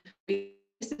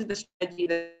the strategy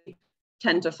that we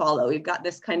tend to follow. We've got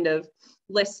this kind of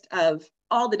list of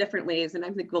all the different ways, and I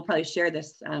think we'll probably share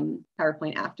this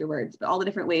PowerPoint afterwards, but all the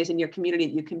different ways in your community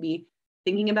that you can be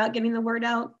thinking about getting the word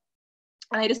out.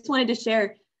 And I just wanted to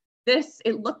share this.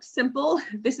 It looks simple.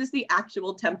 This is the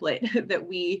actual template that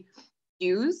we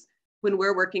use when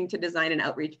we're working to design an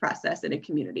outreach process in a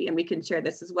community. And we can share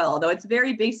this as well, although it's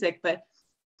very basic, but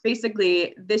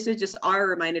basically this is just our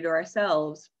reminder to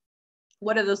ourselves,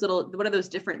 what are those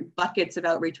different buckets of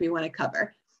outreach we want to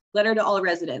cover? Letter to all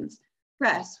residents,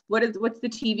 press, what's the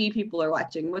TV people are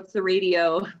watching? What's the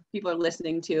radio people are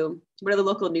listening to? What are the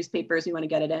local newspapers we want to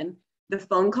get it in? The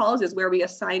phone calls is where we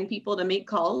assign people to make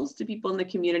calls to people in the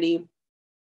community.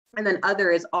 And then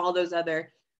other is all those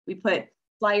other, we put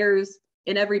flyers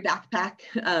in every backpack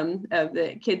of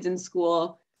the kids in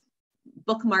school,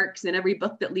 bookmarks in every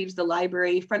book that leaves the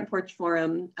library, front porch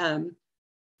forum,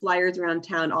 flyers around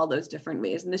town, all those different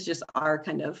ways. And this is just our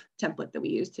kind of template that we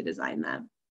use to design that.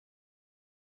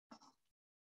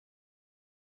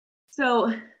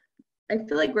 So I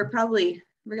feel like we're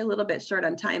a little bit short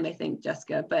on time, I think,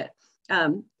 Jessica, but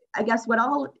I guess what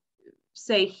I'll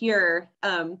say here,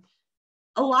 a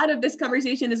lot of this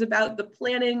conversation is about the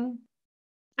planning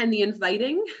and the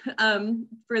inviting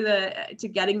to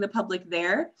getting the public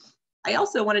there. I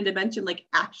also wanted to mention like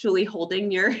actually holding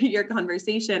your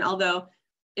conversation, although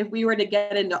if we were to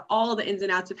get into all the ins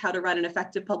and outs of how to run an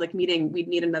effective public meeting, we'd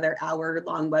need another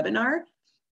hour-long webinar.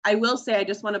 I will say, I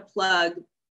just want to plug,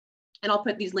 and I'll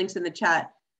put these links in the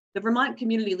chat, the Vermont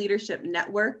Community Leadership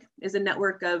Network is a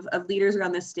network of leaders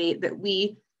around the state that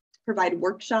we provide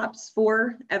workshops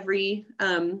for every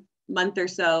month or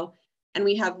so. And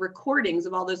we have recordings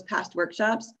of all those past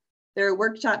workshops. There are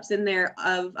workshops in there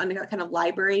on the kind of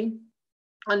library,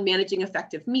 on managing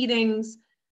effective meetings,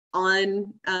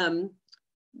 on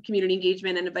community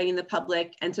engagement and inviting the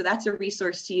public. And so that's a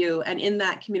resource to you. And in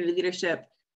that community leadership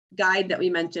guide that we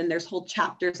mentioned, there's whole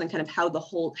chapters on kind of how to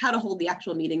hold the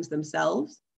actual meetings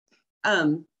themselves.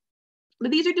 But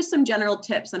these are just some general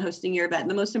tips on hosting your event. And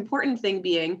the most important thing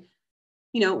being,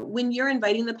 you know, when you're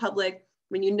inviting the public,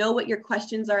 when you know what your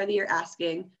questions are that you're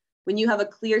asking, when you have a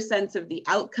clear sense of the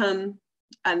outcome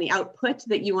and the output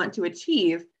that you want to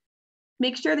achieve,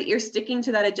 make sure that you're sticking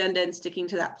to that agenda and sticking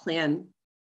to that plan.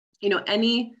 You know,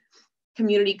 any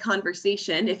community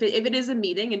conversation, if it is a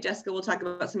meeting, and Jessica will talk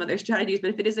about some other strategies,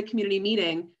 but if it is a community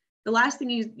meeting, the last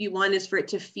thing you want is for it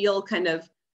to feel kind of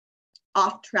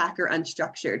off track or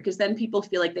unstructured, because then people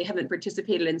feel like they haven't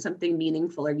participated in something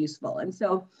meaningful or useful. And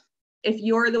so if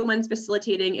you're the ones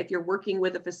facilitating, if you're working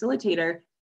with a facilitator,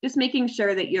 just making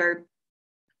sure that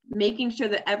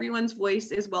everyone's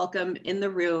voice is welcome in the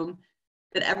room,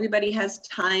 that everybody has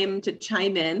time to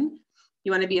chime in.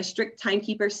 You want to be a strict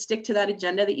timekeeper, stick to that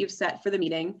agenda that you've set for the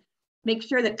meeting. Make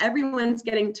sure that everyone's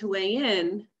getting to weigh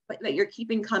in, but that you're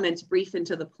keeping comments brief and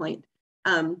to the point.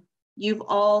 You've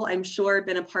all, I'm sure,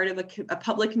 been a part of a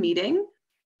public meeting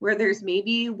where there's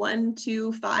maybe 1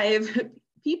 to 5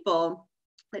 people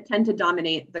that tend to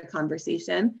dominate the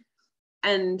conversation.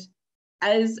 And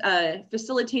as a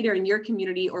facilitator in your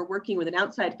community or working with an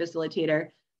outside facilitator,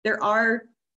 there are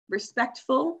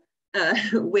respectful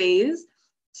ways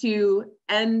to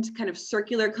end kind of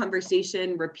circular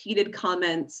conversation, repeated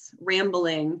comments,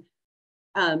 rambling,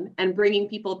 and bringing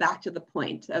people back to the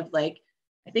point of like,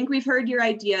 I think we've heard your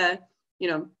idea, you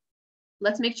know,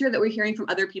 let's make sure that we're hearing from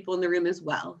other people in the room as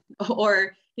well.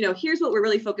 Or, you know, here's what we're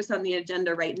really focused on the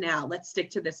agenda right now. Let's stick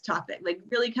to this topic. Like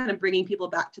really kind of bringing people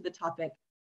back to the topic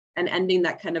and ending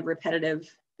that kind of repetitive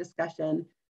discussion,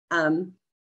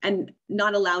 and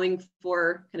not allowing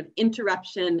for kind of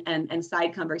interruption and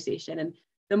side conversation. And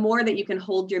the more that you can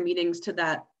hold your meetings to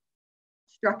that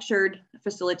structured,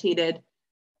 facilitated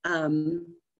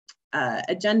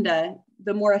agenda,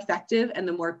 the more effective and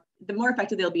the more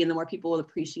effective they'll be, and the more people will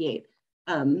appreciate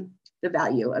the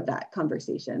value of that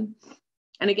conversation.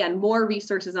 And again, more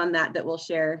resources on that we'll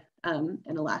share in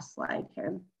the last slide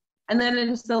here. And then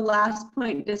it's the last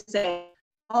point to say,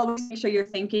 always make sure you're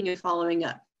thinking and following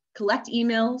up. Collect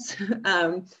emails,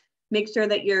 make sure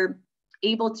that you're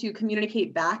able to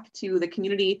communicate back to the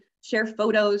community, share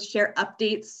photos, share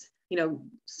updates. You know,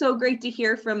 so great to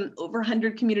hear from over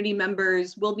 100 community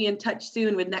members. We'll be in touch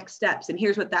soon with next steps, and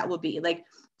here's what that will be. Like,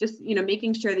 just, you know,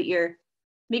 making sure that you're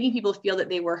making people feel that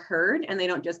they were heard and they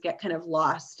don't just get kind of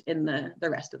lost in the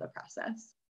rest of the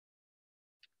process.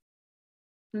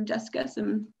 And Jessica,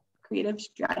 some creative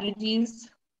strategies.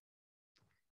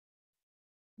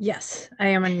 Yes, I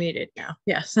am unmuted now.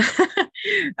 Yes.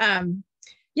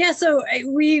 Yeah, so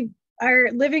we are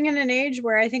living in an age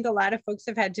where I think a lot of folks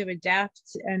have had to adapt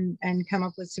and come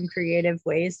up with some creative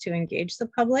ways to engage the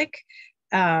public.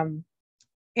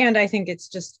 And I think it's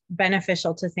just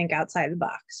beneficial to think outside the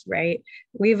box, right?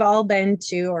 We've all been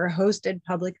to or hosted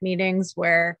public meetings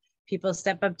where people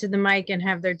step up to the mic and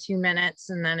have their 2 minutes,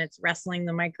 and then it's wrestling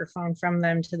the microphone from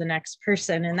them to the next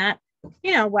person. And that,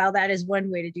 you know, while that is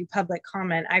one way to do public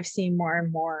comment, I've seen more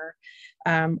and more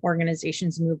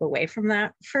organizations move away from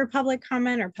that for public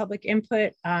comment or public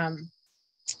input.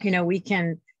 You know, we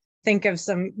can think of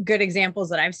some good examples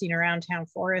that I've seen around town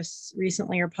forests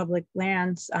recently or public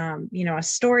lands, you know, a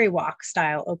story walk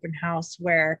style open house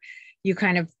where you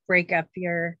kind of break up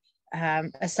your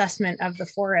assessment of the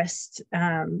forest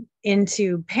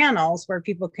into panels where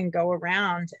people can go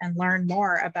around and learn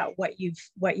more about what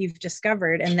you've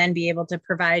discovered, and then be able to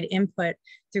provide input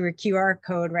through a QR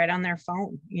code right on their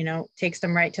phone. You know, takes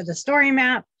them right to the story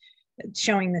map,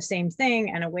 showing the same thing,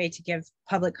 and a way to give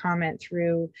public comment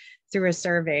through a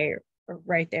survey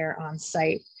right there on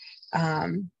site.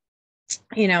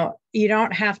 You know, you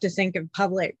don't have to think of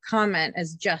public comment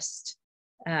as just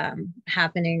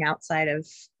happening outside of,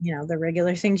 you know, the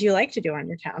regular things you like to do on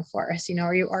your town forest. You know,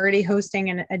 are you already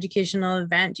hosting an educational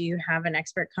event? Do you have an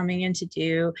expert coming in to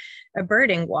do a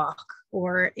birding walk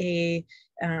or a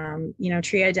you know,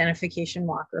 tree identification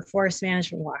walk or forest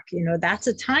management walk? You know, that's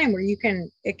a time where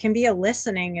it can be a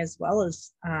listening as well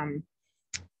as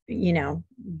you know,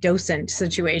 docent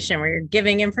situation where you're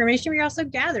giving information, but you're also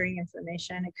gathering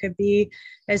information. It could be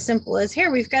as simple as, here,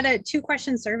 we've got a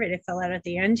 2-question survey to fill out at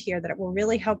the end here that will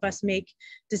really help us make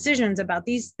decisions about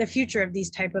the future of these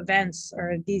type of events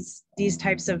or these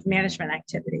types of management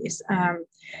activities.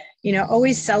 You know,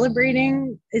 always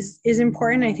celebrating is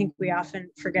important. I think we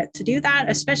often forget to do that,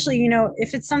 especially, you know,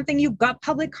 if it's something you got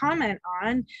public comment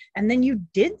on and then you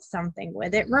did something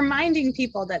with it, reminding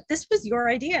people that this was your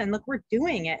idea and look, we're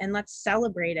doing it and let's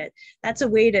celebrate it. That's a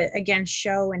way to, again,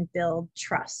 show and build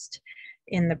trust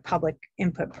in the public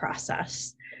input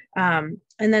process. And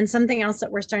then something else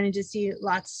that we're starting to see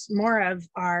lots more of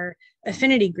are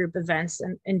affinity group events.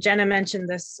 And Jenna mentioned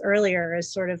this earlier,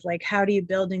 as sort of like, how do you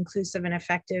build inclusive and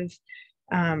effective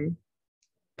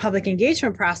public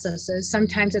engagement processes?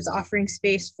 Sometimes it's offering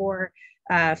space for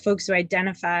folks who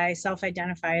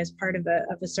self-identify as part of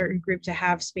a certain group to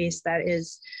have space that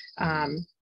is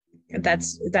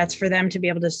that's for them to be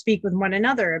able to speak with one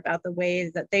another about the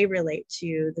ways that they relate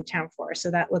to the town forest.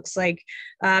 So that looks like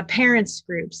parents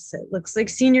groups, it looks like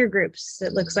senior groups,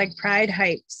 it looks like pride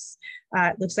hikes,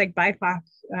 it looks like BIPOC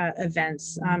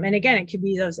events. And again, it could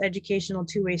be those educational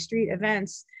two-way street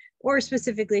events, or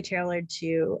specifically tailored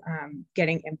to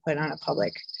getting input on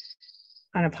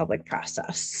a public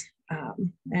process.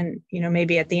 And, you know,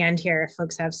 maybe at the end here, if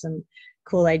folks have some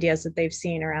cool ideas that they've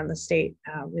seen around the state,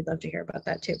 we'd love to hear about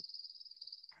that too.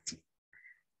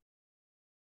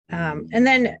 And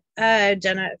then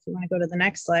Jenna, if you want to go to the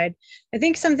next slide, I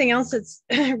think something else that's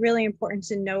really important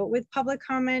to note with public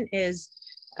comment is,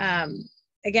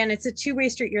 again, it's a two-way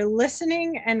street. You're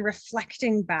listening and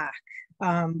reflecting back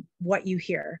what you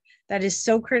hear. That is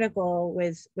so critical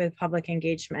with public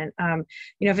engagement.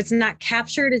 If it's not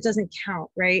captured, it doesn't count,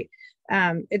 right?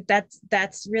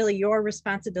 That's really your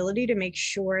responsibility to make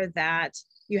sure that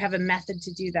you have a method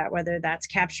to do that, whether that's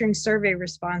capturing survey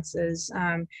responses,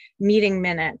 meeting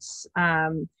minutes,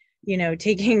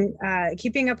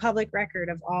 keeping a public record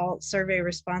of all survey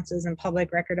responses and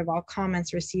public record of all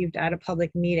comments received at a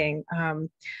public meeting.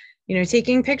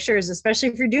 Taking pictures, especially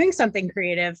if you're doing something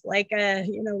creative, like,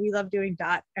 we love doing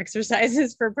dot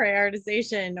exercises for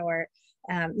prioritization, or,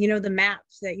 the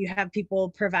maps that you have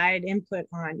people provide input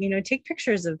on, take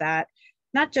pictures of that,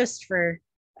 not just for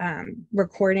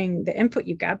recording the input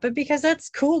you got, but because that's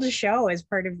cool to show as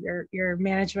part of your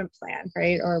management plan,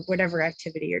 right? Or whatever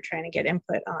activity you're trying to get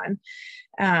input on.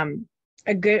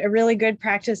 A really good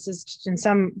practice is, and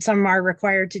some are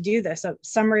required to do this, a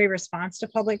summary response to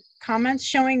public comments,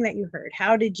 showing that you heard.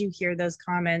 How did you hear those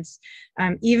comments?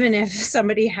 Even if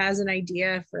somebody has an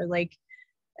idea for like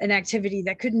an activity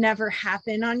that could never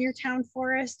happen on your town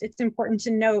forest, it's important to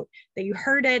note that you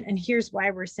heard it, and here's why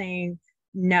we're saying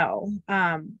no.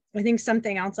 I think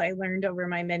something else I learned over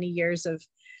my many years of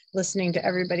listening to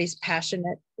everybody's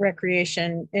passionate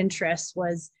recreation interests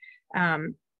was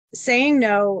saying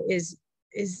no is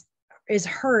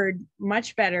heard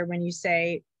much better when you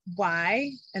say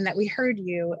why, and that we heard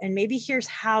you, and maybe here's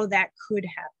how that could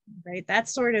happen, right?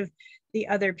 That's sort of the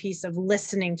other piece of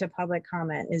listening to public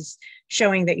comment, is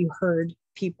showing that you heard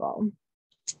people.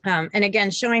 And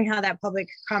again, showing how that public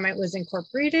comment was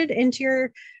incorporated into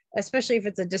your, especially if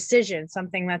it's a decision,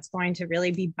 something that's going to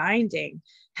really be binding.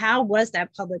 How was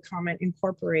that public comment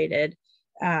incorporated?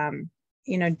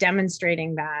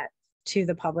 Demonstrating that to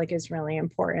the public is really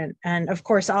important. And of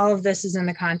course, all of this is in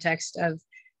the context of,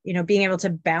 being able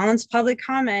to balance public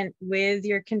comment with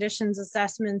your conditions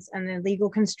assessments and the legal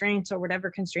constraints, or whatever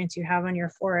constraints you have on your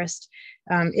forest,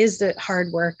 is the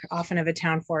hard work often of a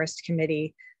town forest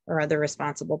committee or other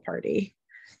responsible party.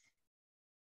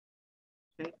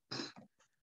 Okay.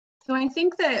 So I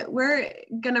think that we're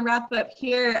going to wrap up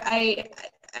here.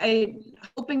 I'm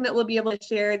hoping that we'll be able to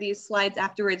share these slides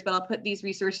afterwards, but I'll put these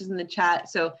resources in the chat.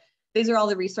 So these are all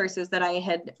the resources that I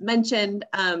had mentioned.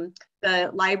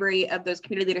 The library of those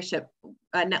community leadership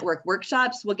network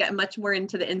workshops will get much more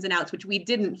into the ins and outs, which we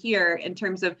didn't hear in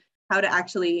terms of how to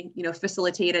actually,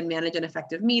 facilitate and manage an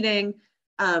effective meeting.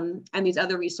 And these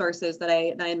other resources that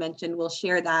I mentioned, we'll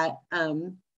share that.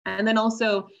 And then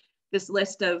also this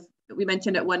list of, we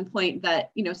mentioned at one point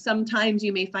that, sometimes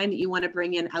you may find that you want to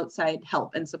bring in outside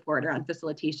help and support around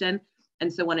facilitation.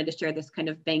 And so wanted to share this kind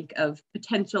of bank of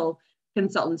potential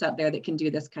consultants out there that can do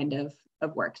this kind of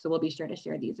work. So we'll be sure to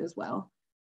share these as well.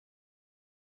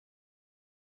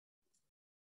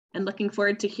 And looking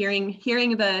forward to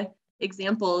hearing the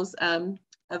examples of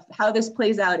how this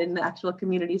plays out in the actual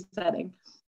community setting.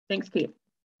 Thanks, Kate.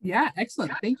 Yeah,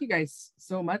 excellent. Thank you guys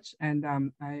so much. And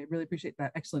I really appreciate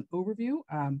that excellent overview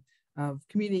of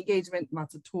community engagement,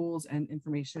 lots of tools and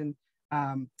information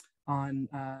from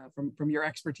your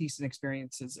expertise and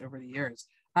experiences over the years.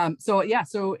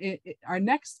 So our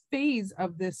next phase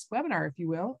of this webinar, if you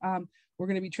will, we're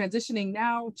going to be transitioning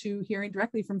now to hearing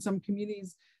directly from some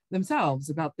communities themselves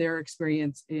about their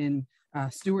experience in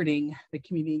stewarding the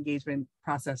community engagement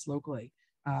process locally.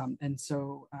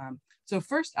 So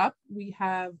first up, we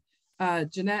have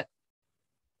Jeanette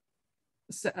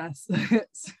Segale,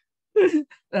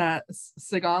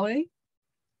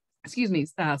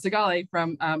 Segale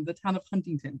from the town of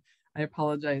Huntington. I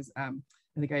apologize. I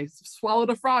think I swallowed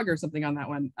a frog or something on that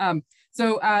one.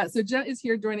 So Jen is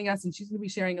here joining us, and she's going to be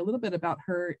sharing a little bit about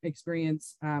her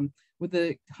experience with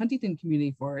the Huntington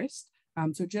Community Forest.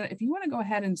 So Jen, if you want to go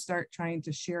ahead and start trying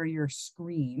to share your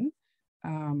screen,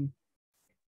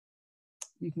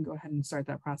 you can go ahead and start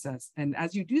that process. And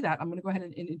as you do that, I'm going to go ahead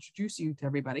and introduce you to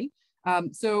everybody.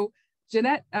 So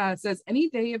Jeanette says, any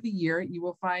day of the year, you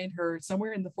will find her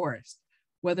somewhere in the forest,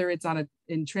 whether it's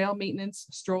in trail maintenance,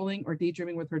 strolling or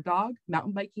daydreaming with her dog,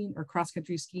 mountain biking or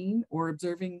cross-country skiing, or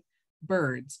observing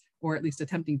birds, or at least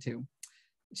attempting to.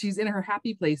 She's in her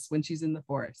happy place when she's in the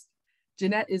forest.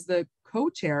 Jeanette is the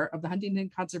co-chair of the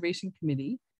Huntington Conservation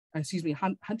Commission,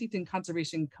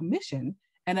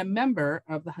 and a member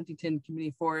of the Huntington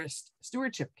Community Forest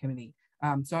Stewardship Committee.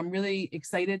 So I'm really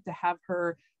excited to have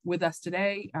her with us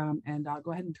today, and I'll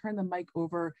go ahead and turn the mic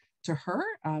over to her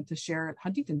to share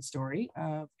Huntington's story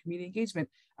of community engagement.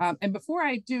 And before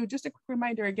I do, just a quick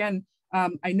reminder again,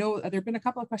 I know there have been a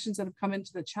couple of questions that have come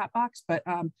into the chat box, but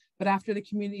after the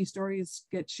community stories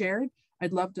get shared,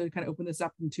 I'd love to kind of open this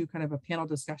up into kind of a panel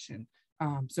discussion.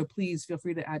 So please feel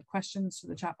free to add questions to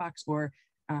the chat box, or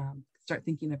start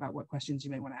thinking about what questions you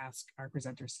may want to ask our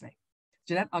presenters today.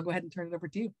 Jeanette, I'll go ahead and turn it over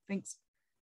to you. Thanks.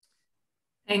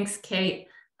 Thanks, Kate.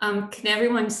 Can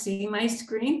everyone see my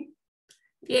screen?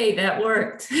 Yay, that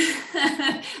worked.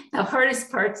 The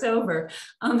hardest part's over.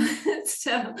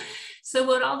 So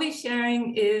what I'll be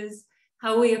sharing is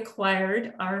how we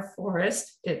acquired our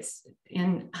forest. It's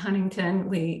in Huntington.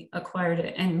 We acquired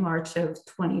it in March of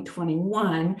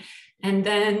 2021. And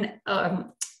then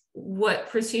what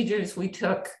procedures we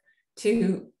took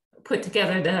to put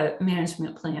together the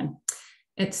management plan.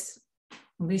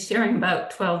 We'll be sharing about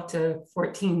 12 to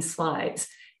 14 slides.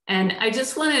 And I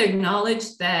just want to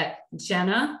acknowledge that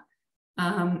Jenna,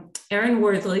 Aaron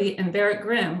Worthley, and Barrett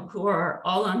Grimm, who are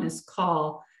all on this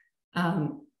call,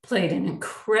 played an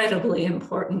incredibly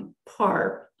important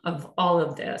part of all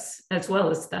of this, as well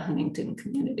as the Huntington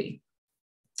community.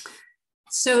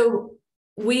 So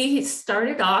we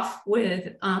started off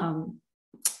with,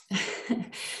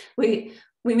 we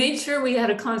made sure we had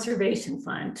a conservation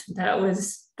fund. That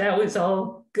was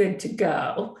all good to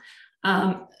go.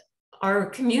 Our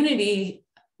community,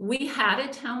 we have a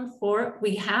town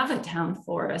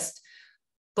forest,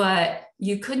 but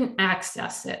you couldn't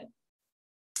access it.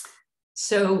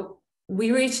 So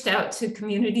we reached out to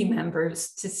community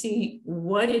members to see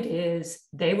what it is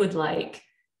they would like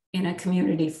in a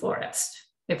community forest,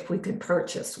 if we could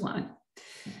purchase one.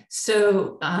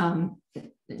 So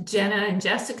Jenna and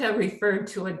Jessica referred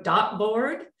to a dot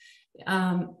board.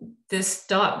 This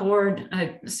dot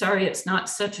board, sorry, it's not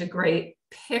such a great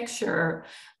picture,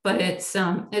 but it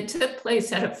took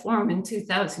place at a forum in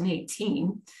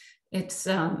 2018. It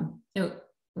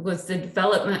was the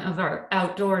development of our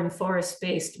outdoor and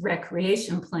forest-based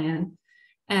recreation plan.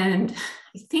 And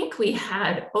I think we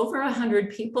had over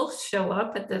 100 people show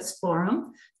up at this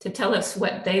forum to tell us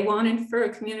what they wanted for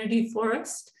a community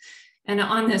forest. And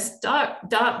on this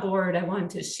dot board, I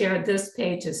wanted to share this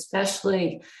page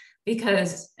especially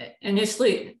because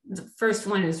initially the first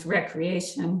one is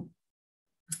recreation.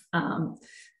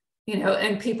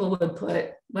 And people would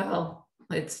put, well,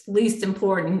 it's least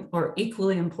important or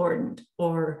equally important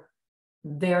or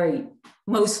very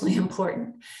mostly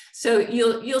important. So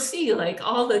you'll see like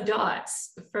all the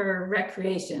dots for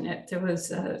recreation. There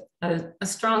was a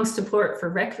strong support for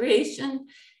recreation,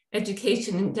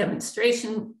 education and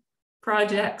demonstration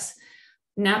projects,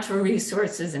 natural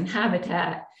resources and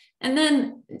habitat, and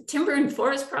then timber and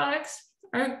forest products.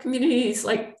 Our community is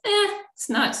like, it's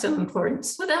not so important.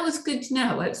 So that was good to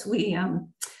know as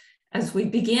we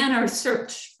began our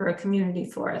search for a community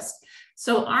forest.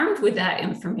 So armed with that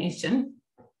information,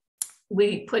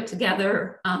 we put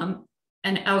together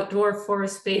an outdoor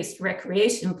forest-based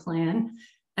recreation plan.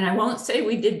 And I won't say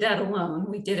we did that alone.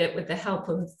 We did it with the help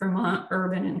of Vermont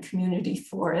Urban and Community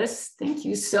Forests. Thank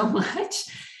you so much.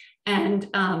 And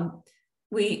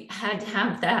we had to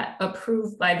have that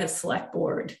approved by the select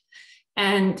board.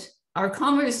 And our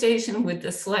conversation with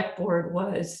the select board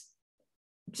was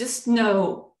just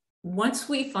know, once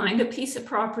we find a piece of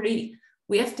property,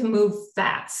 we have to move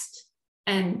fast.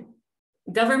 And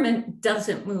government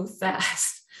doesn't move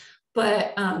fast.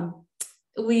 But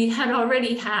we had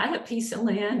already had a piece of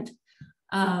land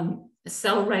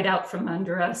sell right out from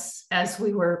under us as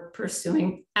we were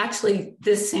pursuing actually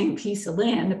this same piece of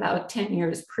land about 10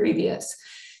 years previous.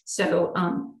 So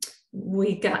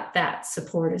we got that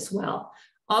support as well.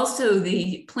 Also,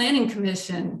 the Planning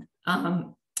Commission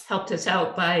helped us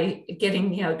out by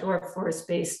getting the outdoor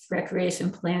forest-based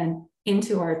recreation plan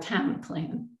into our town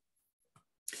plan.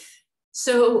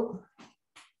 So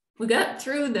we got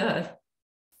through the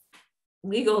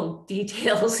legal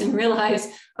details and realized,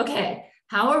 okay,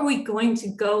 how are we going to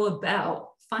go about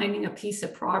finding a piece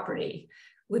of property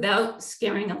without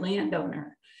scaring a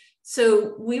landowner?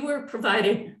 So we were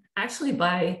provided actually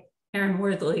by Aaron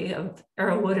Worthley of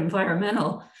Arrowwood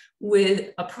Environmental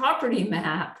with a property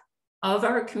map of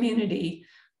our community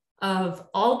of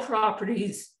all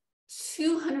properties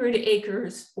 200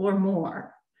 acres or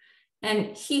more.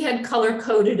 And he had color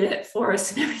coded it for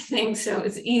us and everything, so it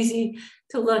was easy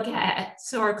to look at.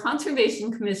 So our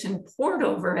Conservation Commission pored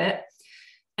over it,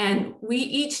 and we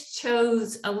each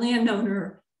chose a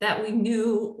landowner that we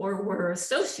knew or were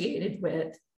associated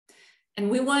with. And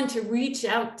we wanted to reach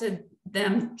out to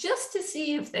them just to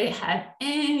see if they had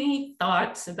any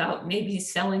thoughts about maybe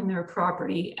selling their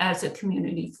property as a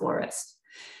community forest.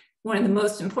 One of the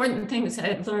most important things I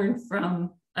had learned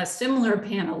from a similar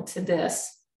panel to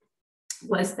this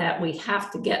was that we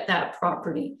have to get that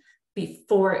property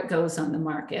before it goes on the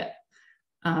market.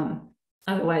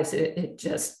 Otherwise, it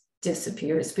just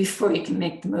disappears before you can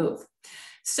make the move.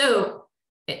 So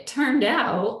it turned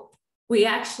out we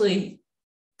actually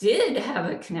did have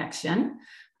a connection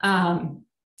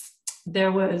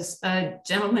there was a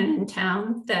gentleman in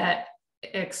town that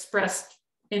expressed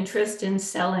interest in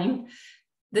selling.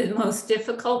 The most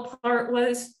difficult part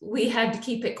was we had to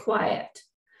keep it quiet.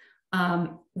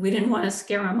 We didn't want to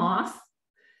scare him off.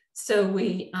 So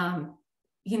we,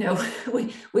 you know,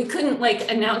 we couldn't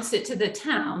like announce it to the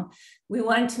town. We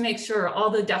wanted to make sure all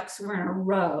the ducks were in a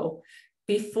row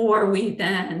before we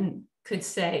then could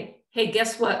say, hey,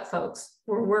 guess what, folks?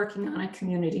 We're working on a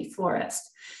community forest.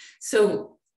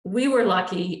 So we were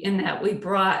lucky in that we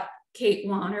brought Kate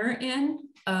Warner in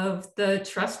of the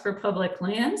Trust for Public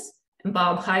Lands and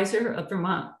Bob Heiser of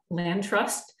Vermont Land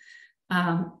Trust.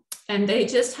 And they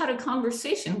just had a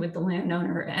conversation with the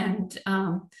landowner and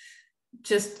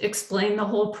just explained the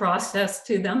whole process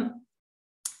to them.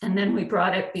 And then we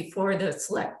brought it before the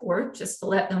select board just to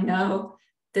let them know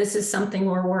this is something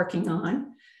we're working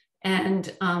on.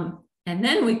 And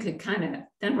then we could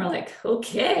then we're like,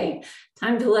 okay,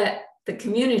 time to let the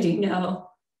community know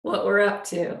what we're up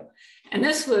to. And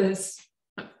this was,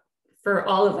 for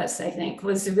all of us, I think,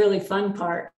 was the really fun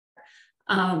part.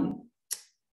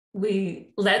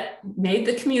 We made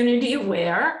the community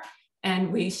aware,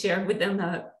 and we shared with them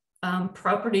the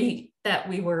property that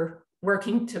we were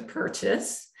working to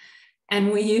purchase.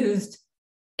 And we used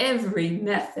every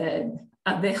method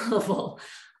available.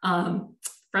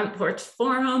 Front porch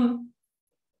forum,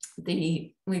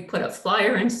 we put a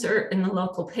flyer insert in the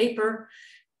local paper.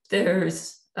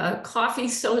 There's a coffee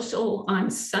social on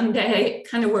Sunday,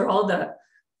 kind of where all the,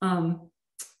 I'll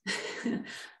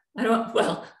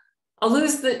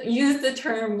use the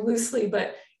term loosely,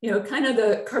 but you know, kind of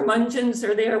the curmudgeons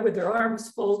are there with their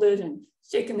arms folded and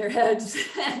shaking their heads.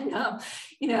 And,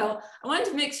 you know, I wanted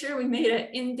to make sure we made an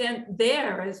indent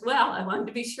there as well. I wanted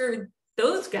to be sure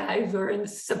those guys were in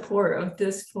support of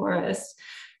this forest.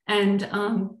 And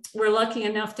we're lucky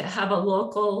enough to have a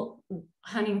local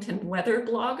Huntington weather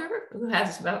blogger who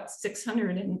has about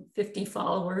 650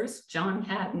 followers, John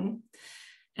Haddon.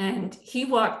 And he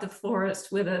walked the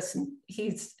forest with us, and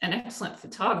he's an excellent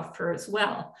photographer as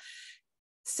well.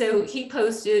 So he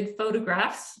posted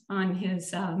photographs on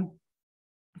his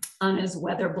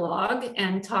weather blog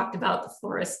and talked about the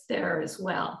forest there as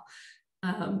well.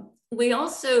 We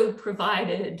also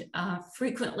provided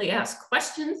frequently asked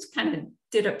questions, kind of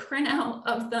did a printout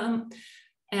of them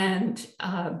and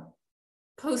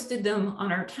posted them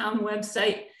on our town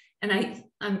website. And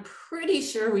I'm pretty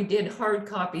sure we did hard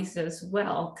copies as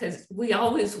well, because we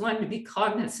always wanted to be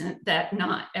cognizant that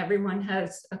not everyone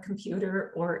has a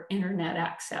computer or internet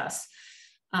access.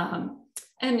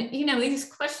 And, you know, these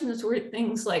questions were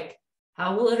things like,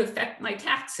 how will it affect my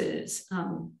taxes?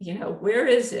 You know, where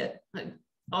is it?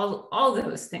 All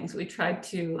those things. We tried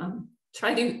to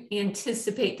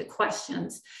anticipate the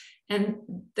questions. And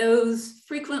those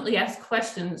frequently asked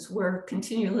questions were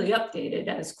continually updated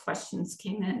as questions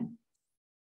came in.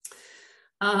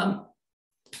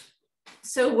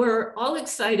 So we're all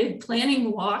excited,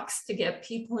 planning walks to get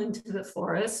people into the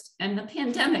forest, and the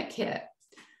pandemic hit.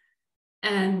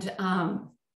 And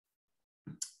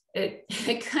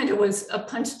it kind of was a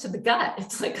punch to the gut.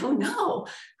 It's like, oh no,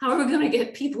 how are we going to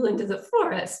get people into the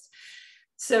forest?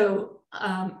 So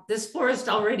this forest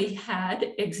already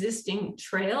had existing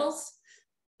trails,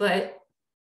 but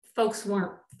folks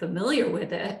weren't familiar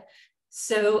with it.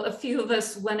 So a few of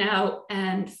us went out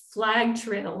and flagged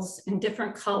trails in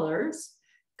different colors,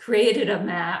 created a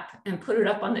map and put it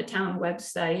up on the town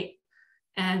website,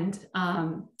 and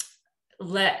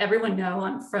let everyone know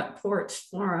on Front Porch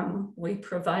Forum. We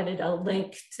provided a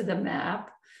link to the map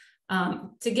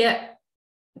to get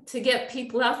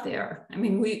people out there. I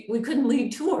mean, we couldn't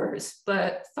lead tours,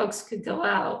 but folks could go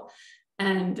out.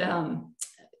 And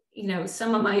you know,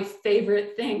 some of my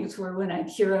favorite things were when I'd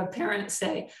hear a parent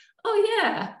say, oh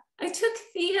yeah, I took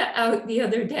Thea out the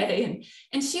other day,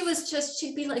 and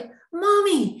she'd be like,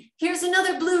 Mommy, here's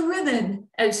another blue ribbon,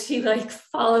 as she like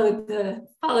followed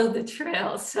the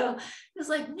trail. So it was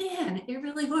like, man, it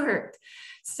really worked.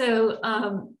 So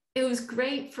it was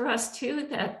great for us too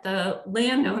that the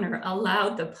landowner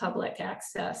allowed the public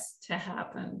access to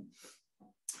happen.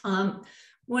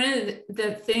 One of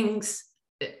the things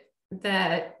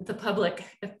that the public,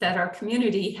 that our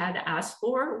community had asked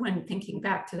for when thinking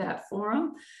back to that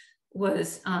forum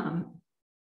was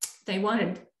they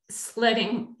wanted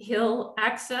sledding hill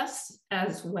access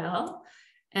as well.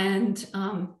 And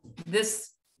this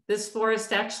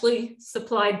forest actually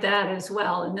supplied that as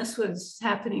well. And this was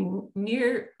happening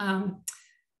near,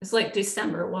 it's like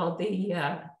December while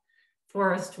the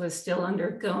forest was still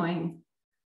undergoing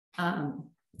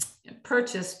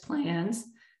purchase plans.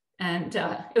 And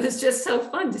it was just so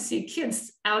fun to see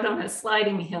kids out on a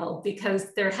sliding hill,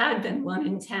 because there had been one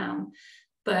in town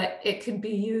but it could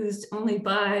be used only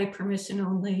by permission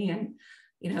only, and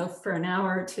for an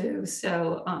hour or two.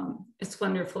 So it's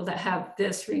wonderful to have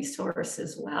this resource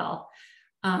as well.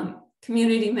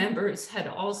 Community members had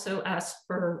also asked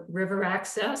for river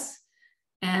access,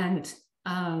 and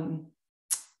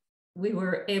we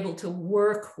were able to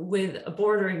work with a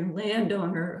bordering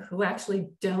landowner who actually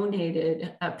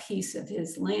donated a piece of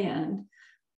his land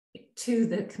to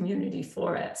the community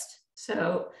forest.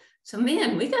 So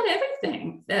man, we got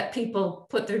everything that people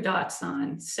put their dots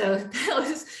on. So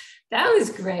that was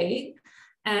great.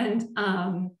 And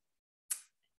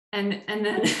then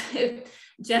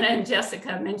Jenna and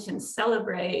Jessica mentioned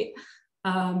celebrate.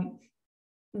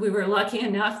 We were lucky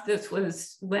enough, this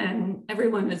was when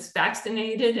everyone was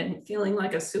vaccinated and feeling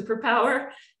like a superpower,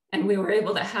 and we were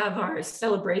able to have our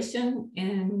celebration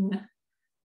in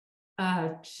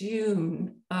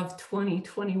June of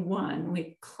 2021.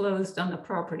 We closed on the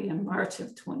property in March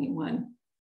of 21.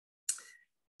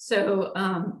 So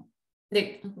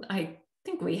I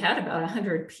think we had about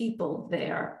 100 people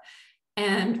there.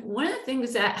 And one of the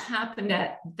things that happened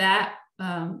at that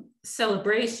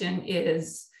celebration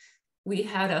is we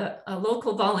had a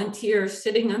local volunteer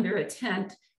sitting under a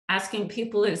tent asking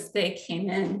people as they came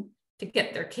in to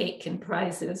get their cake and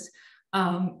prizes,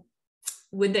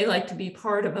 would they like to be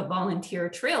part of a volunteer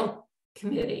trail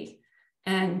committee?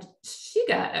 And she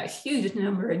got a huge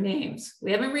number of names.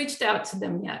 We haven't reached out to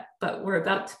them yet, but we're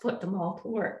about to put them all to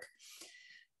work.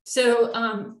 So,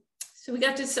 so we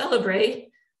got to celebrate,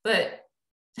 but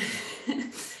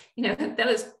that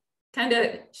was kind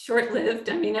of short-lived.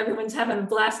 I mean, everyone's having a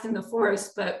blast in the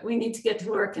forest, but we need to get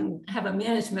to work and have a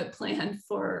management plan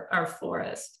for our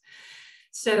forest.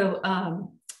 So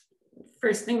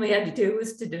first thing we had to do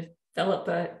was to develop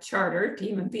a charter to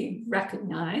even be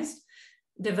recognized,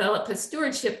 develop a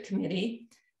stewardship committee,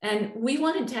 and we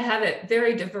wanted to have it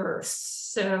very diverse.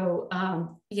 So,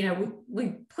 we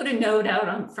put a note out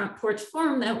on Front Porch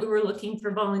Forum that we were looking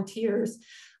for volunteers.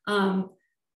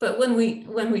 But when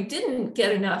we didn't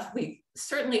get enough, we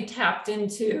certainly tapped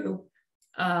into,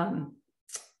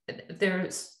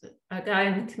 there's a guy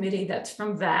in the committee that's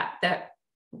from VAT that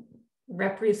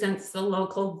represents the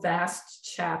local VAST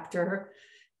chapter.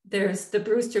 There's the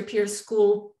Brewster Pierce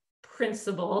School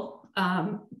principal.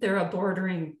 They're a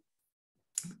bordering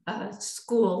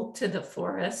school to the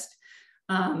forest.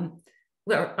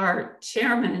 Where our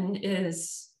chairman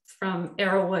is from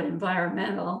Arrowwood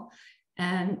Environmental.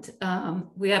 And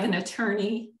we have an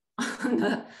attorney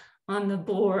on the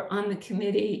board, on the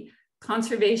committee,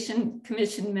 Conservation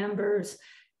Commission members,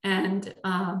 and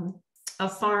a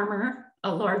farmer,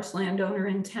 a large landowner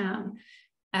in town,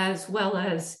 as well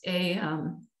as a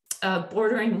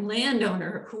bordering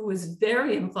landowner who was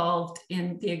very involved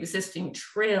in the existing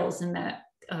trails in that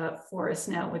forest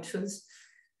now, which was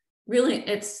really,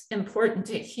 it's important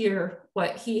to hear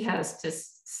what he has to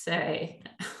say.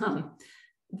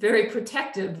 Very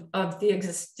protective of the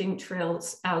existing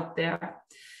trails out there.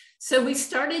 So we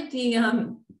started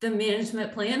the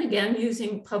management plan, again,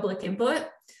 using public input,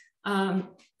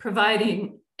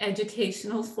 providing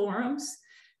educational forums,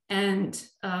 and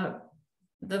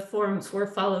the forums were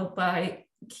followed by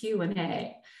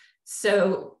Q&A.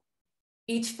 So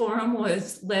each forum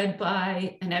was led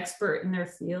by an expert in their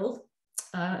field.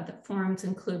 The forums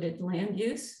included land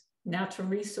use, natural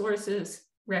resources,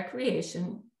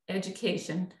 recreation,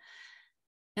 education,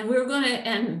 and we were going to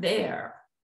end there,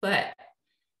 but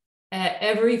at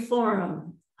every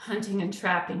forum, hunting and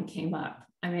trapping came up.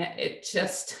 I mean, it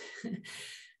just,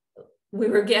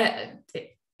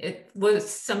 it was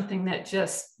something that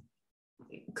just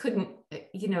couldn't,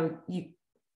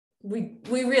 we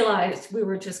realized we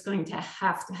were just going to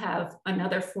have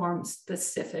another forum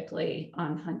specifically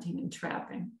on hunting and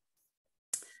trapping.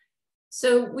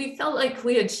 So we felt like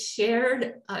we had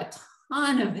shared a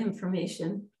ton of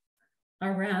information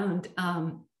around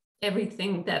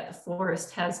everything that the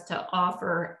forest has to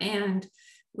offer. And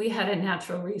we had a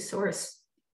natural resource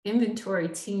inventory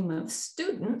team of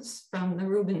students from the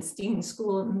Rubenstein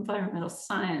School of Environmental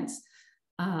Science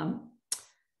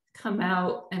come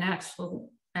out and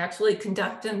actually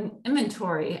conduct an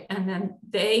inventory. And then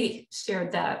they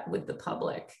shared that with the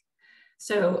public.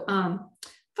 So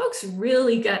folks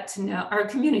really got to know, our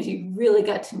community really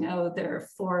got to know their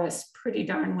forest pretty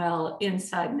darn well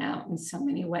inside and out in so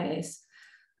many ways.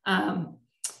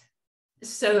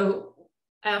 So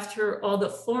after all the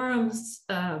forums,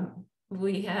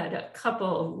 we had a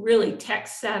couple really tech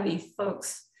savvy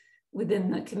folks within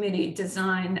the committee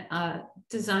design a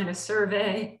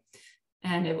survey,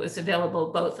 and it was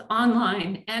available both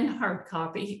online and hard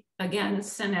copy, again,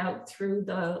 sent out through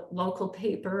the local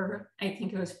paper. I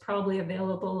think it was probably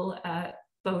available at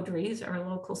Beaudry's, our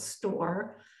local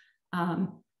store,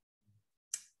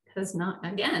 because not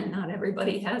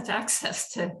everybody has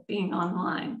access to being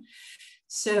online.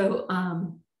 So,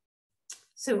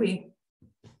 so we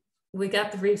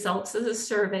got the results of the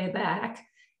survey back,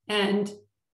 and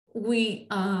we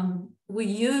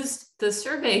used the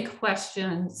survey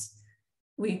questions.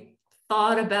 We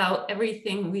thought about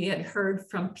everything we had heard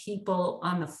from people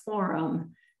on the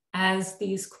forum as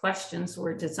these questions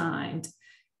were designed,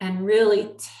 and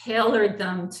really tailored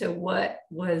them to what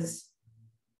was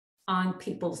on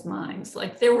people's minds.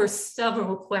 Like, there were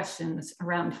several questions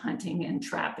around hunting and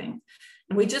trapping,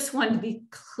 and we just wanted to be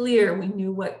clear we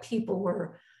knew what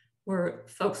people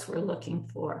folks were looking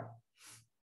for.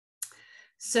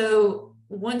 So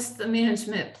once the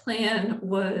management plan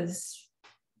was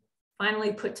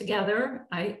finally put together,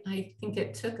 I think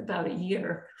it took about a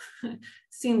year,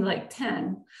 seemed like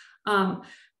 10, but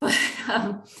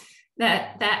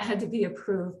that had to be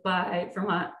approved by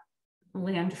Vermont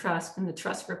Land Trust and the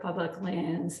Trust for Public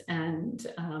Lands and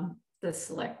the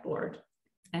Select Board,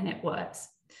 and it was.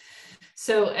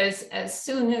 So as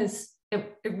soon as,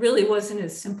 it really wasn't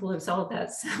as simple as all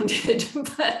that sounded,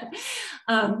 but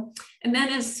and then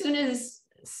as soon as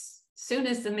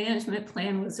the management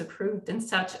plan was approved and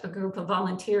such, a group of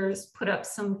volunteers put up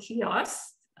some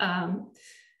kiosks.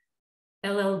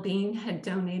 LL Bean had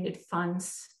donated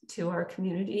funds to our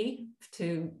community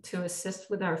to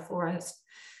assist with our forest.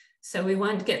 So we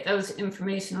wanted to get those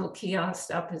informational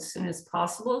kiosks up as soon as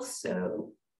possible,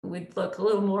 so we'd look a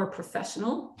little more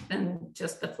professional than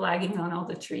just the flagging on all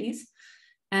the trees.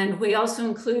 And we also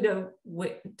include a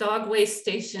dog waste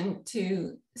station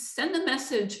to send a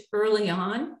message early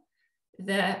on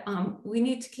that we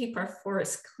need to keep our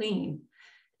forests clean.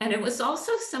 And it was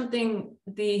also something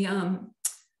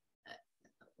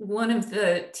one of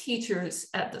the teachers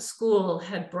at the school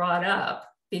had brought up,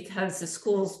 because the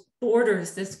school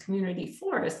borders this community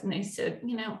forest. And they said,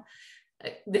 you know,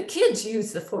 the kids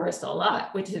use the forest a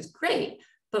lot, which is great,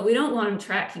 but we don't want them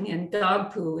tracking in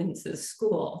dog poo into the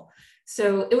school.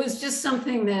 So it was just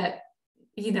something that,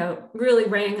 you know, really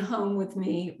rang home with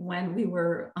me when we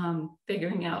were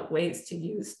figuring out ways to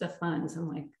use the funds. I'm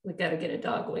like, we got to get a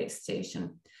dog waste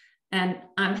station. And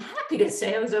I'm happy to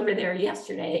say I was over there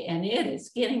yesterday and it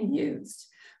is getting used.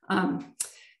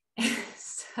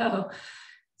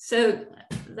 So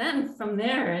then from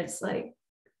there, it's like,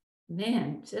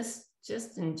 man,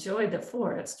 just enjoy the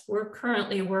forest. We're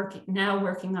currently working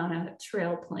on a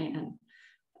trail plan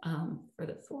for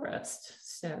the forest.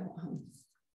 So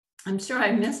I'm sure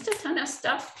I missed a ton of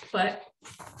stuff, but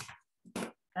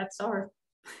that's our.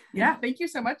 Yeah, thank you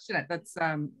so much, Jeanette. That's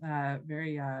a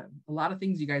lot of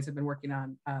things you guys have been working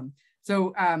on.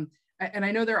 And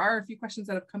I know there are a few questions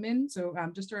that have come in. So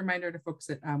just a reminder to folks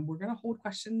that we're going to hold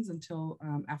questions until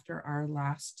after our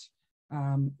last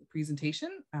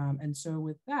presentation. And so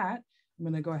with that, I'm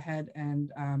going to go ahead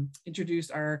and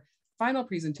introduce our final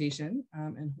presentation,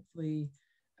 and hopefully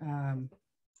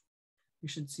you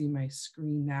should see my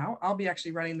screen now. I'll be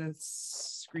actually running the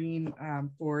screen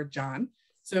for John.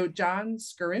 So John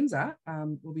Scarinza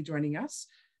will be joining us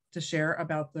to share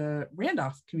about the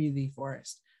Randolph Community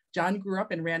Forest. John grew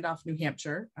up in Randolph, New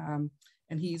Hampshire,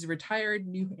 and he's a retired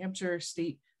New Hampshire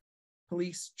State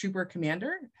Police Trooper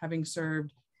Commander, having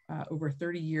served over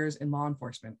 30 years in law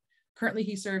enforcement. Currently,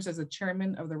 he serves as the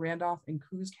chairman of the Randolph and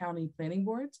Coos County Planning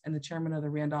Boards and the chairman of the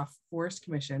Randolph Forest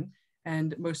Commission.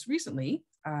 And most recently,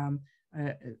 I'm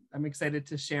excited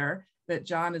to share that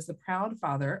John is the proud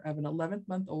father of an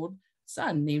 11-month-old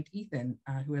son named Ethan,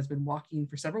 who has been walking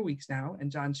for several weeks now.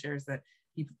 And John shares that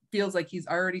he feels like he's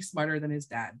already smarter than his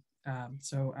dad.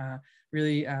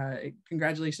 Really,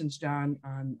 congratulations, John,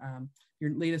 on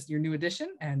your new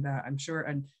addition, and I'm sure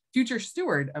a future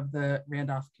steward of the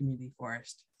Randolph Community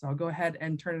Forest. So I'll go ahead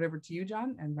and turn it over to you,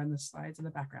 John, and run the slides in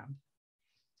the background.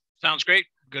 Sounds great.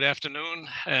 Good afternoon.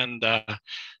 And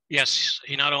yes,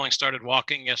 he not only started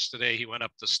walking yesterday, he went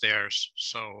up the stairs.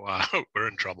 So we're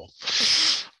in trouble.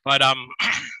 But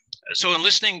so in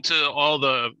listening to all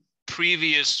the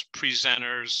previous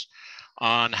presenters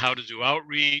on how to do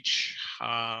outreach,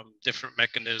 different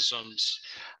mechanisms,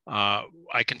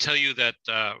 I can tell you that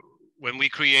when we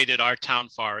created our town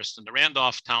forest, and the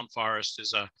Randolph Town Forest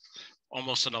is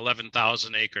almost an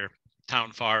 11,000 acre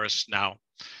town forest now.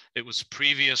 It was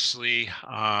previously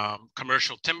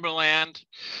commercial timberland,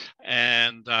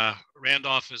 and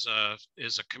Randolph is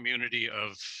a community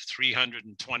of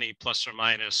 320 plus or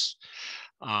minus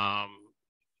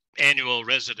annual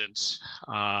residents.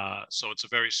 So it's a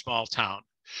very small town.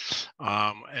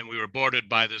 And we were bordered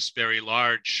by this very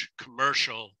large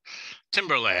commercial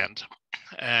timberland.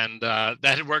 And that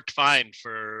had worked fine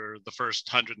for the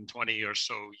first 120 or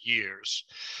so years.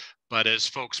 But as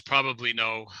folks probably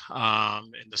know,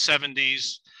 in the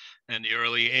 70s and the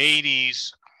early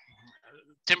 80s,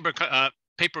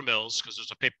 paper mills, because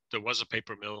there was a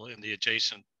paper mill in the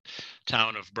adjacent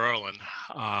town of Berlin,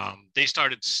 they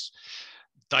started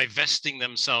divesting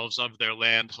themselves of their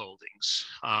land holdings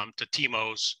to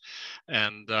TIMOs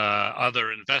and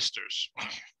other investors.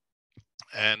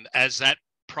 And as that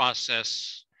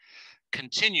process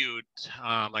continued,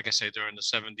 like I say, during the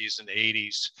 70s and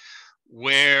 80s,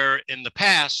 where in the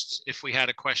past, if we had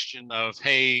a question of,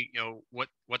 hey,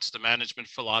 what's the management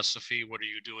philosophy? What are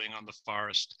you doing on the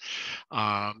forest?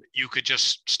 You could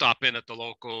just stop in at the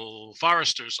local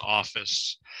forester's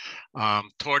office.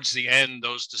 Towards the end,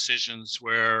 those decisions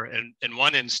were, in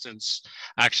one instance,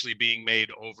 actually being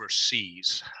made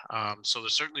overseas. So there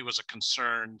certainly was a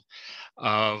concern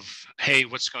of, hey,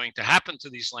 what's going to happen to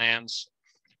these lands,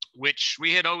 which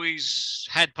we had always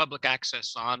had public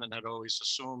access on and had always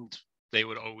assumed they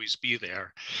would always be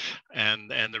there. And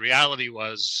the reality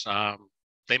was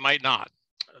they might not.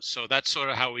 So that's sort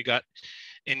of how we got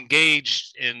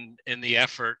engaged in the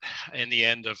effort in the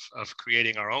end of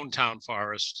creating our own town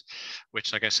forest,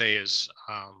 which, like I say, is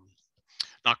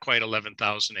not quite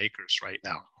 11,000 acres right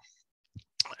now.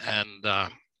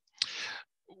 And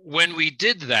when we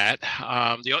did that,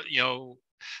 I'll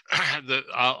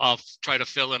try to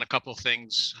fill in a couple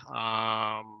things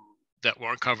that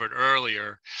weren't covered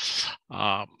earlier.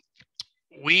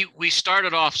 We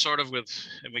started off sort of with,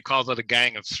 and we called it a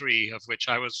gang of three, of which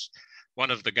I was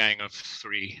one of the gang of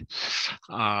three,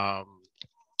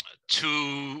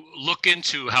 to look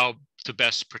into how to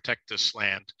best protect this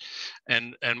land.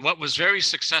 And what was very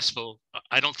successful,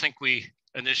 I don't think we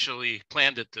initially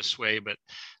planned it this way, but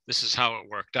this is how it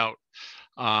worked out,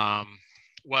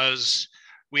 was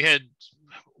we had,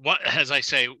 as I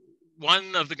say,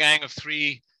 one of the gang of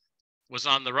three was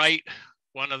on the right,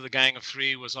 one of the gang of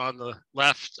three was on the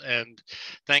left, and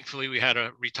thankfully we had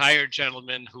a retired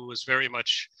gentleman who was very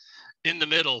much in the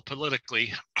middle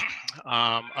politically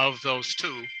of those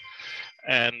two.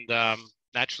 And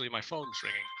naturally my phone's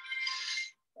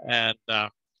ringing. And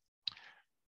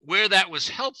where that was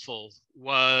helpful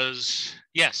was,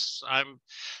 yes, I'm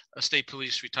a state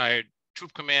police retired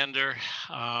troop commander.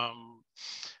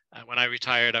 When I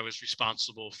retired, I was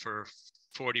responsible for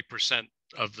 40%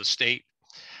 of the state.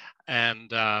 And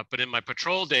but in my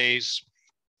patrol days,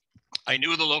 I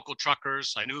knew the local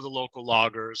truckers, I knew the local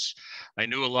loggers, I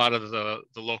knew a lot of the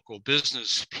local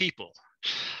business people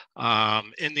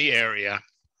in the area,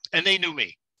 and they knew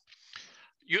me.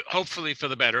 Hopefully for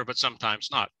the better, but sometimes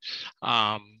not.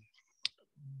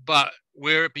 But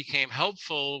where it became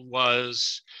helpful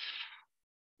was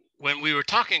when we were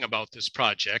talking about this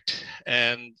project,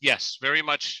 and yes, very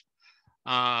much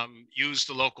use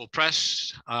the local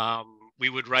press. We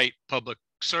would write public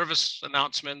service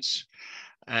announcements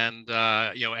and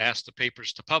ask the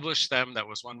papers to publish them. That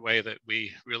was one way that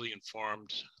we really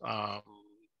informed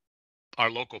our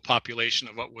local population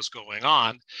of what was going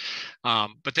on.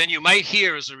 But then you might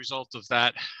hear as a result of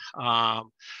that,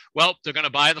 well, they're going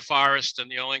to buy the forest, and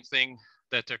the only thing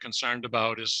that they're concerned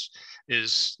about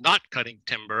is not cutting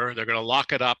timber. They're going to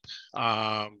lock it up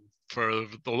for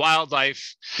the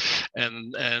wildlife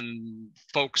and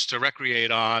folks to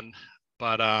recreate on,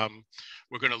 but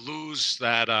we're going to lose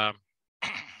that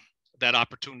that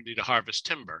opportunity to harvest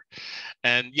timber.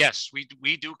 And yes,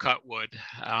 we do cut wood,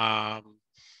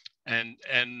 and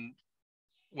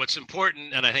what's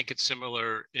important, and I think it's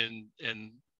similar in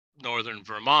northern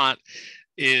Vermont,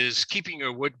 is keeping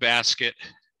your wood basket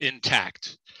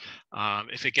intact.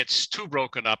 If it gets too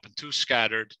broken up and too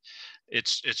scattered,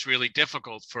 it's really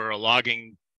difficult for a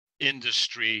logging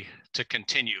industry to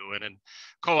continue. And in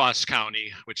Coos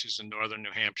County, which is in northern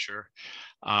New Hampshire,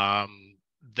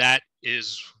 that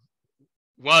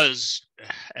was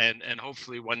and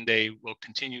hopefully one day will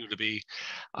continue to be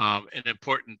an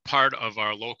important part of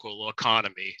our local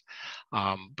economy.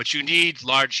 But you need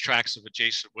large tracts of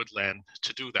adjacent woodland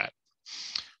to do that.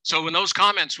 So when those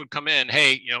comments would come in,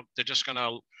 hey, they're just going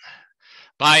to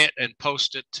buy it and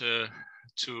post it to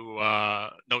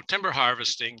no timber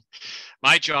harvesting,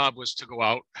 my job was to go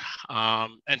out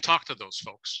and talk to those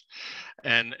folks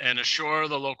and assure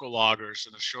the local loggers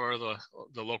and assure the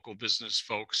local business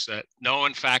folks that no,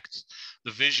 in fact,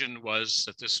 the vision was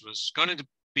that this was going to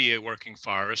be a working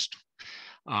forest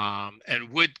and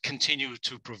would continue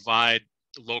to provide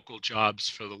local jobs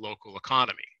for the local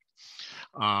economy.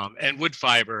 And wood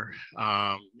fiber,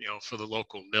 for the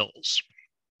local mills.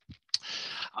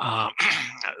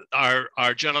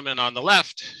 Our gentleman on the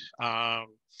left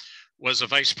was a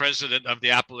vice president of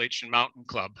the Appalachian Mountain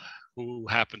Club, who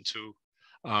happened to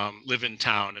live in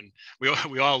town, and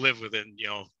we all live within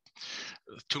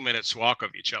 2 minutes walk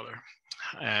of each other.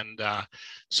 And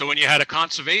so when you had a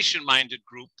conservation minded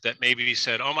group that maybe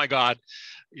said, oh my God,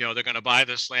 they're going to buy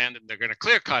this land and they're going to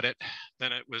clear cut it,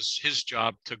 then it was his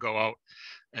job to go out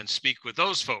and speak with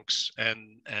those folks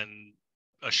and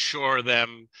assure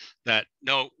them that,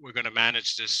 no, we're going to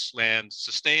manage this land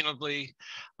sustainably,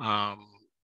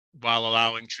 while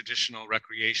allowing traditional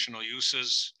recreational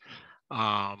uses.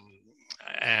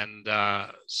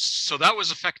 So that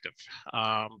was effective,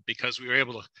 because we were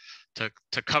able to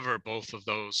cover both of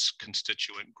those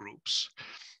constituent groups.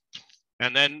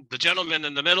 And then the gentleman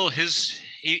in the middle,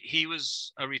 he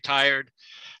was a retired,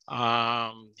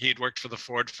 he had worked for the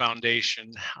Ford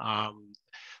Foundation,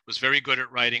 was very good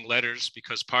at writing letters,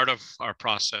 because part of our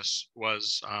process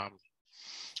was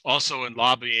also in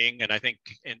lobbying, and I think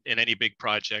in any big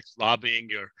project, lobbying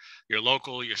your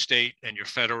local, your state, and your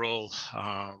federal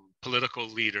political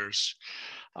leaders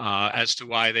as to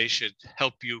why they should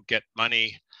help you get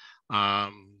money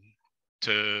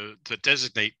to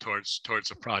designate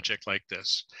towards a project like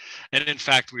this. And in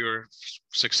fact, we were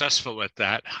successful at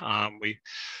that. We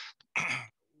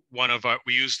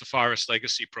used the Forest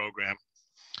Legacy Program,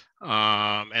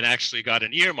 and actually got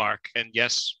an earmark. And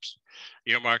yes,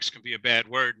 earmarks can be a bad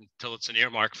word until it's an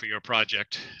earmark for your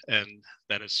project, and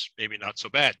then it's maybe not so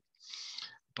bad.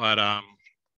 But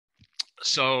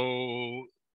so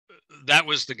that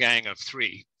was the gang of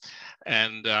three,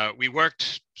 and we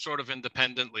worked sort of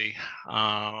independently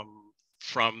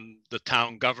from the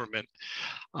town government,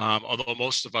 although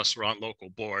most of us were on local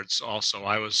boards. Also,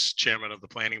 I was chairman of the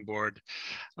planning board.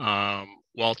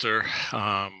 Walter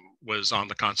was on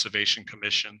the Conservation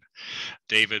Commission.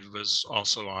 David was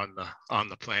also on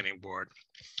the planning board.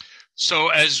 So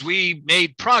as we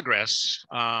made progress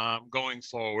going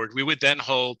forward, we would then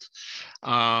hold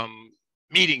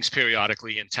meetings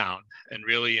periodically in town and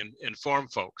really inform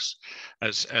folks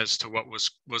as to what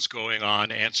was going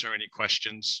on, answer any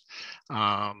questions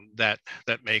that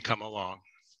may come along.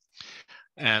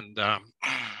 And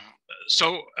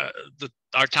so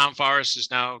our town forest is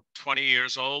now 20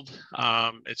 years old.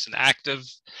 It's an active,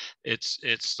 it's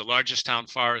the largest town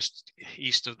forest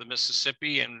east of the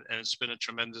Mississippi, and it's been a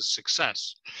tremendous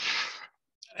success.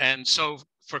 And so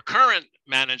for current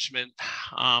management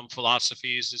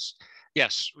philosophies is,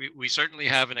 yes, we certainly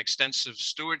have an extensive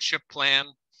stewardship plan.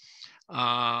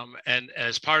 And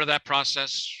as part of that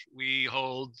process, we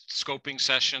hold scoping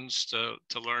sessions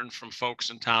to learn from folks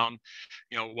in town,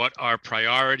 what are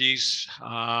priorities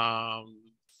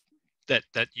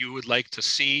that you would like to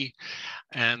see.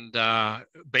 And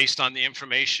based on the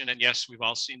information, and yes, we've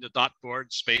all seen the dot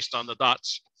boards, based on the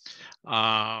dots,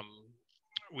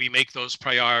 we make those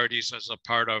priorities as a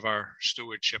part of our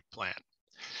stewardship plan.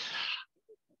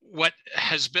 What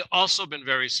has also been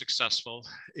very successful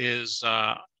is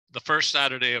the first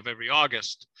Saturday of every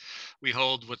August, we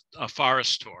hold a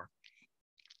forest tour.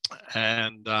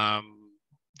 And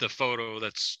the photo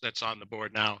that's on the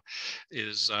board now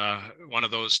is one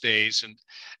of those days. And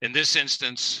in this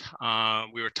instance,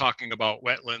 we were talking about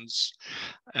wetlands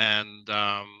and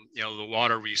the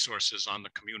water resources on the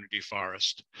community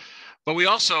forest. But we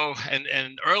also,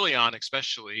 and early on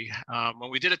especially,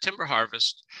 when we did a timber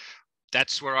harvest,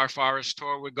 that's where our forest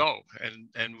tour would go.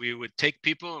 And we would take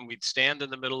people and we'd stand in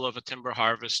the middle of a timber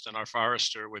harvest, and our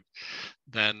forester would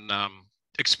then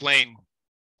explain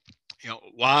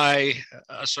why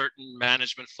a certain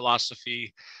management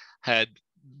philosophy had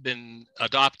been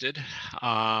adopted,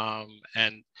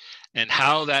 and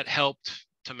how that helped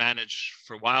to manage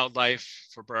for wildlife,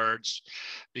 for birds.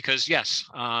 Because yes,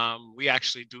 we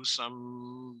actually do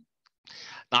some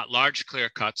not large clear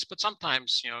cuts, but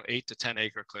sometimes 8 to 10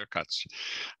 acre clear cuts.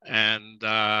 And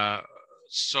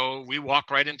so we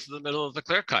walk right into the middle of the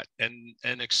clear cut and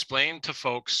explain to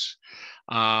folks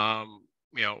why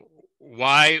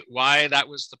that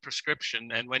was the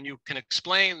prescription. And when you can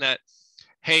explain that,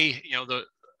 hey, the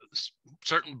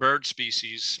certain bird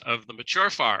species of the mature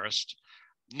forest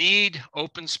need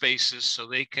open spaces so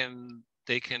they can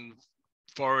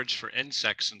forage for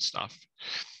insects and stuff.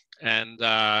 And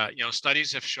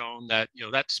studies have shown that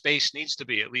that space needs to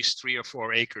be at least 3 or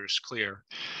 4 acres clear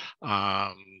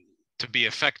to be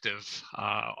effective.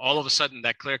 All of a sudden,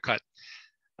 that clear cut,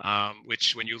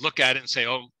 which when you look at it and say,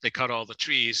 oh, they cut all the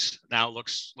trees, now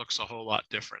looks a whole lot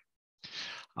different.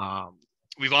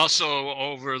 We've also,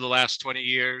 over the last 20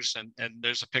 years, and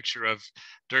there's a picture of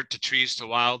dirt to trees to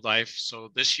wildlife. So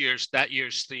that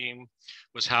year's theme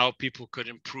was how people could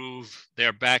improve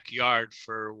their backyard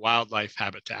for wildlife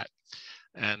habitat.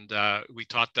 And we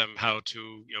taught them how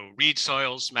to read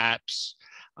soils maps,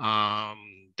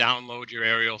 download your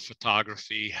aerial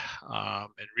photography,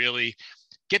 and really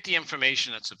get the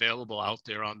information that's available out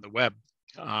there on the web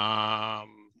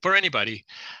for anybody,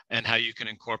 and how you can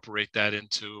incorporate that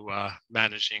into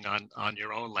managing on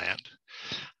your own land.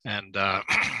 And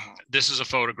this is a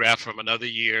photograph from another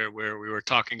year where we were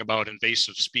talking about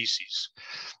invasive species.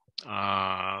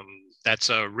 That's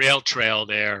a rail trail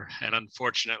there, and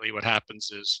unfortunately what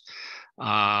happens is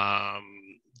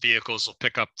vehicles will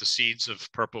pick up the seeds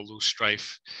of purple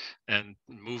loosestrife and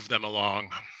move them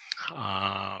along.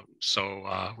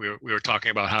 So we were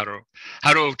talking about how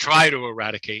to try to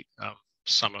eradicate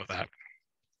some of that.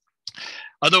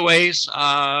 Other ways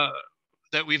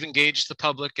that we've engaged the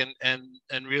public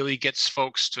and really gets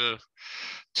folks to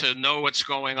know what's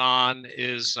going on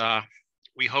is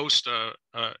we host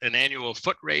an annual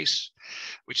foot race,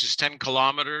 which is 10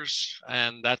 kilometers,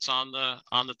 and that's on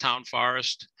the town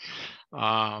forest.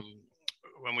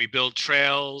 When we build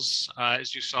trails,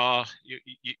 as you saw,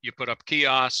 you put up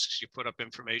kiosks, you put up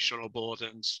informational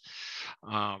bulletins.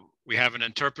 We have an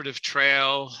interpretive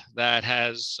trail that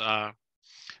has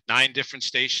 9 different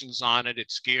stations on it.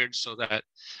 It's geared so that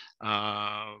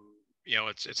you know,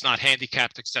 it's not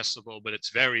handicapped accessible, but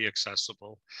it's very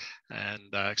accessible,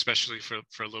 and especially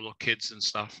for little kids and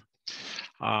stuff.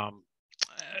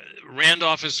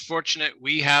 Randolph is fortunate.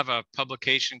 We have a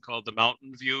publication called The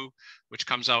Mountain View, which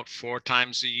comes out 4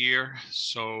 times a year.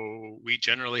 So we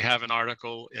generally have an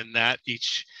article in that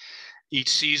each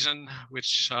season,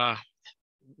 which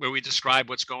where we describe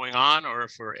what's going on, or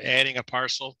if we're adding a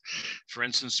parcel. For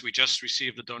instance, we just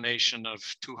received a donation of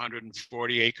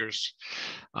 240 acres,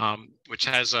 which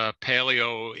has a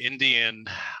Paleo-Indian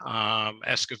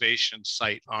excavation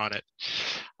site on it.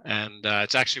 And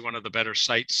it's actually one of the better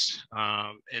sites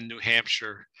in New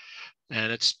Hampshire.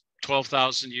 And it's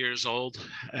 12,000 years old.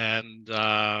 And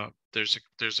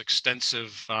there's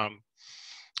extensive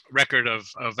record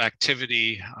of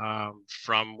activity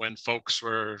from when folks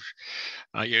were,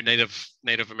 your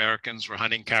Native Americans were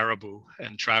hunting caribou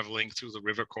and traveling through the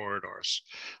river corridors,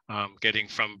 getting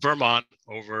from Vermont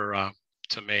over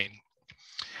to Maine.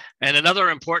 And another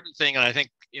important thing, and I think,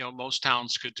 you know, most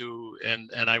towns could do,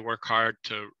 and I work hard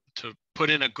to put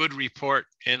in a good report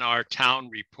in our town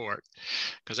report,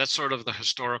 because that's sort of the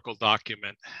historical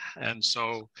document. And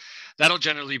so that'll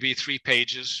generally be 3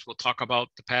 pages. We'll talk about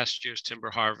the past year's timber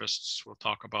harvests. We'll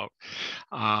talk about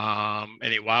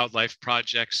any wildlife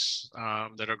projects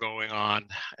that are going on,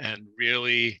 and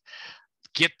really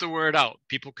get the word out.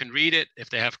 People can read it. If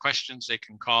they have questions, they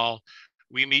can call.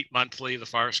 We meet monthly. The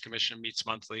Forest Commission meets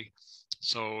monthly.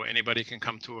 So anybody can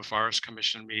come to a Forest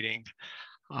Commission meeting.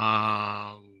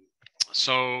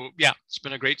 So yeah, it's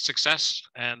been a great success.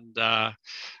 And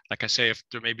like I say, if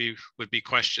there maybe would be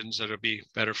questions that would be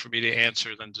better for me to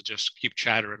answer than to just keep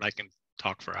chattering, I can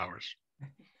talk for hours.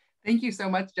 Thank you so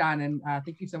much, John. And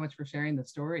thank you so much for sharing the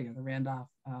story of the Randolph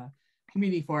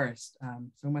Community Forest.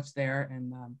 So much there,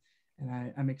 and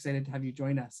I'm excited to have you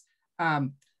join us.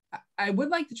 I would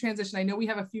like to transition. I know we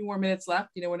have a few more minutes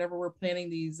left. You know, whenever we're planning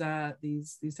these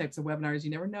types of webinars, you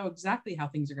never know exactly how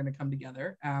things are going to come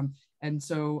together. And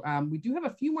so we do have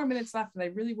a few more minutes left, and I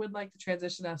really would like to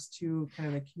transition us to kind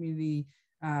of the community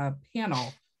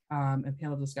panel and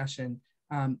panel discussion.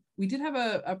 We did have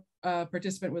a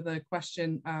participant with a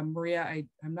question. Maria,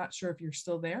 I'm not sure if you're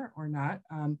still there or not,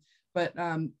 but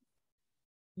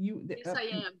yes, I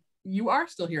am. You are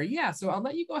still here. Yeah, so I'll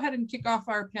let you go ahead and kick off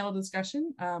our panel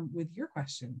discussion with your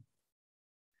question.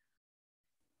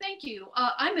 Thank you.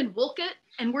 I'm in Wolcott,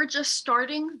 and we're just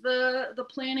starting the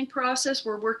planning process.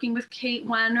 We're working with Kate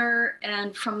Wenner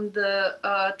and from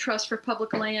the Trust for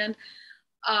Public Land.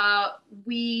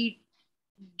 We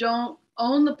don't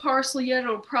own the parcel yet.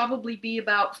 It'll probably be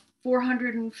about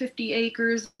 450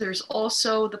 acres. There's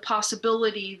also the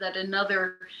possibility that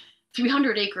another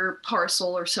 300-acre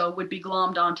parcel or so would be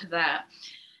glommed onto that.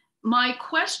 My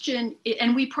question,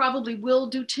 and we probably will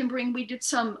do timbering. We did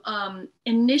some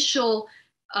initial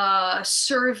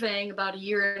surveying about 1.5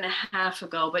 years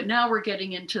ago, but now we're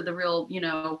getting into the real, you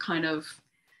know, kind of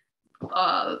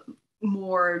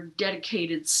more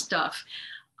dedicated stuff.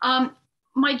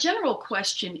 My general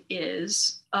question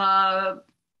is, to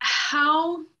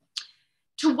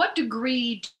what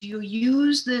degree do you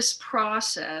use this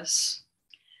process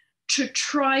to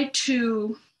try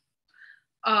to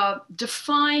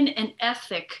define an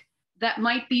ethic that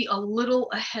might be a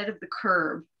little ahead of the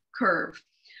curve?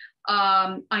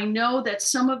 I know that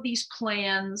some of these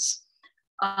plans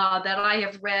that I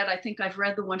have read, I think I've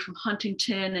read the one from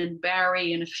Huntington and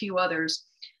Barry and a few others,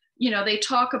 you know, they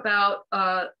talk about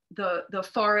the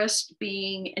forest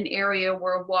being an area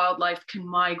where wildlife can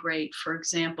migrate, for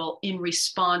example, in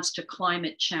response to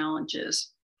climate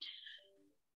challenges.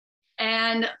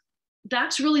 And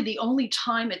that's really the only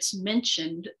time it's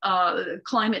mentioned,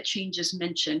 climate change is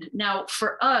mentioned. Now,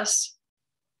 for us,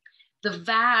 the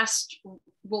VAST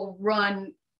will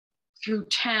run through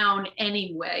town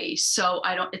anyway, so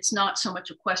it's not so much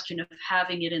a question of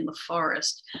having it in the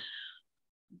forest.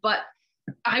 But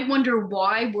I wonder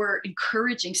why we're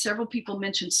encouraging, several people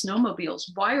mentioned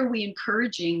snowmobiles. Why are we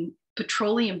encouraging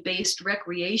petroleum-based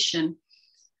recreation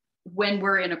when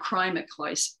we're in a climate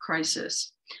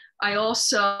crisis? I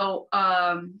also,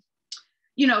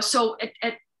 so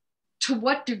to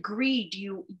what degree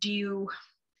do you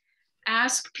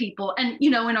ask people? And,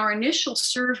 in our initial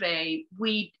survey,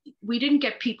 we didn't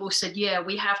get people who said, yeah,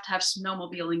 we have to have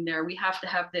snowmobiling there. We have to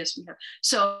have this.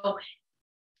 So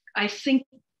I think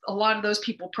a lot of those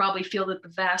people probably feel that the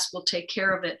VAST will take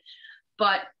care of it.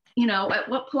 But, at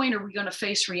what point are we going to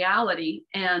face reality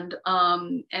and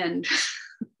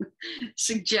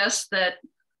suggest that,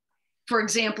 for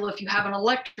example, if you have an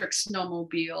electric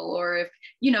snowmobile, or if,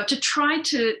 to try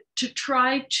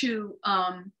to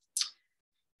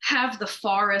have the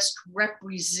forest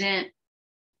represent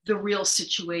the real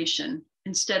situation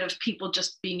instead of people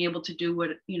just being able to do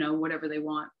whatever they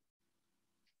want.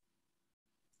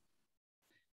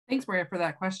 Thanks, Maria, for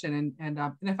that question.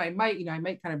 And if I might, I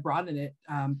might kind of broaden it,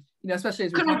 especially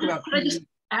as we talk about. Could I just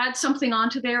add something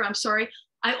onto there? I'm sorry.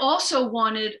 I also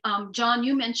wanted, John,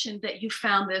 you mentioned that you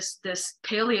found this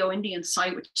Paleo Indian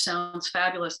site, which sounds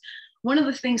fabulous. One of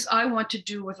the things I want to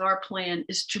do with our plan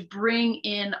is to bring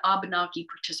in Abenaki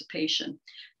participation.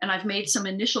 And I've made some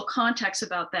initial contacts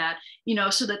about that,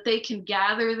 so that they can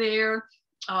gather there,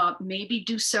 maybe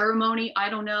do ceremony, I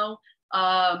don't know.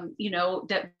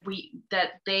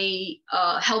 That they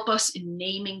help us in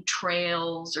naming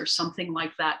trails or something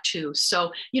like that too.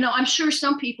 So, I'm sure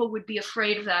some people would be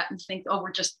afraid of that and think, oh,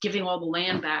 we're just giving all the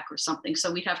land back or something.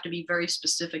 So we'd have to be very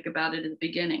specific about it at the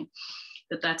beginning,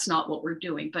 that that's not what we're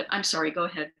doing. But I'm sorry, go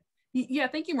ahead. Yeah,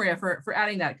 thank you, Maria, for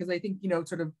adding that, because I think,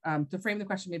 sort of to frame the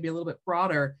question maybe a little bit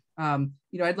broader,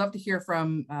 I'd love to hear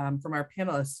from our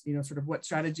panelists, sort of what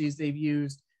strategies they've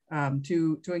used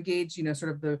to engage,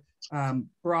 sort of the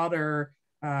broader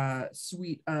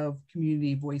suite of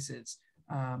community voices,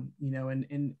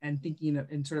 and thinking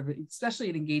and sort of, especially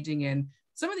in engaging in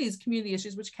some of these community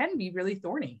issues, which can be really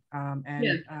thorny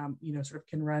sort of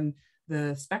can run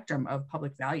the spectrum of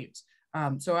public values.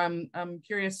 So I'm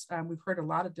curious, we've heard a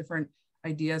lot of different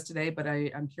ideas today, but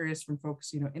I'm curious from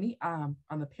folks, any on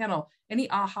the panel, any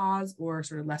ahas or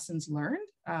sort of lessons learned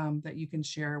that you can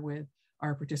share with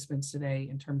our participants today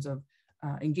in terms of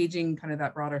engaging kind of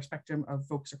that broader spectrum of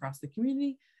folks across the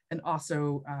community, and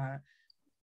also,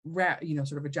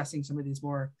 sort of addressing some of these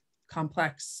more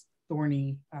complex,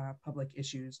 thorny public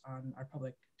issues on our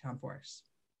public town forests.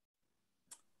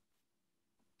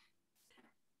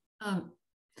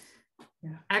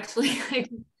 Actually,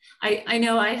 I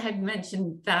know I had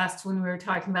mentioned VAST when we were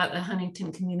talking about the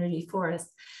Huntington Community Forest.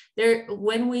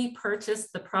 When we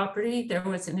purchased the property, there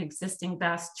was an existing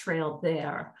VAST trail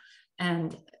there.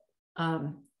 And,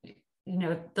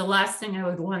 the last thing I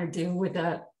would want to do with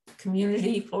a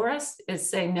community forest is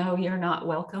say, no, you're not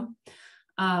welcome.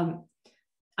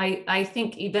 I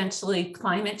think eventually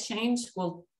climate change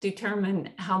will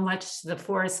determine how much the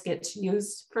forest gets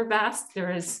used for VAST.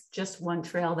 There is just one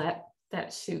trail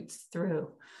that shoots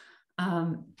through.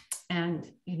 And,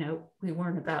 we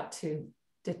weren't about to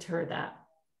deter that.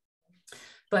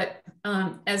 But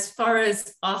as far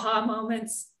as aha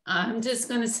moments, I'm just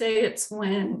going to say it's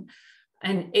when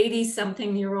an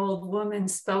 80-something-year-old woman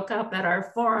spoke up at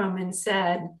our forum and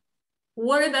said,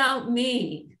 what about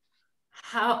me?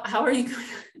 How are you going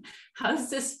to, how's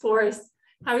this forest,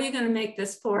 how are you going to make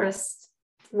this forest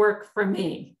work for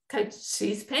me? Because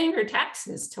she's paying her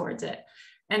taxes towards it.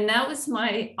 And that was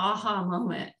my aha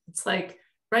moment. It's like,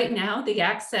 right now, the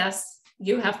access,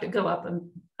 you have to go up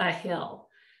a hill.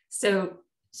 So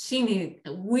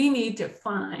we need to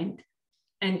find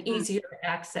an easier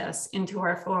access into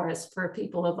our forest for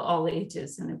people of all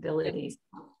ages and abilities.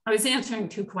 I was answering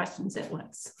two questions at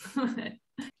once.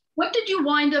 What did you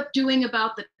wind up doing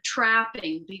about the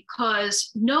trapping?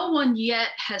 Because no one yet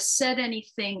has said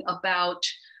anything about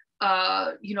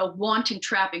wanting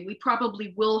trapping. We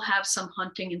probably will have some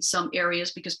hunting in some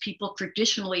areas because people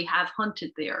traditionally have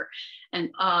hunted there. And,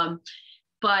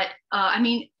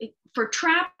 for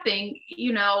trapping,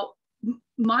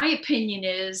 my opinion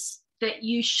is that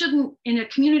you shouldn't, in a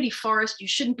community forest, you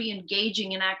shouldn't be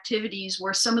engaging in activities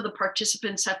where some of the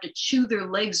participants have to chew their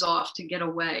legs off to get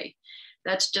away.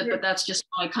 That's just, but that's just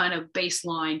my kind of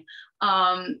baseline.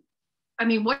 I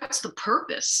mean, what's the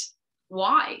purpose?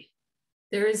 Why?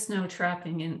 There is no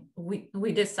trapping, and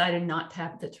we decided not to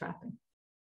have the trapping.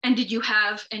 And did you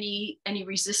have any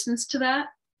resistance to that?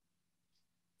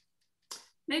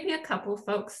 Maybe a couple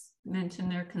folks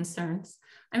mentioned their concerns.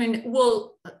 I mean,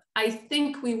 well, I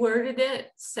think we worded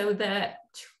it so that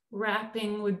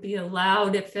trapping would be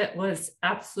allowed if it was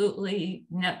absolutely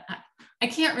no. I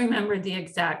can't remember the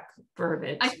exact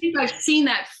verbiage. I think I've seen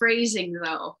that phrasing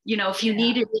though. You know, if you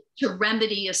needed it to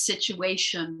remedy a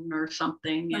situation or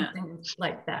something. Something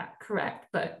like that, correct.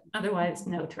 But otherwise,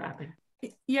 no trapping.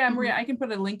 Yeah, Maria, I can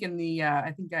put a link in the,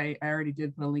 I think I already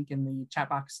did put a link in the chat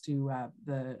box to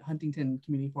the Huntington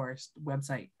Community Forest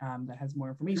website that has more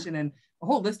information and a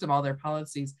whole list of all their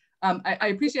policies. I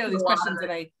appreciate all these questions,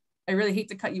 and I really hate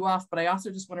to cut you off, but I also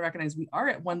just want to recognize we are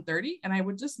at 1:30, and I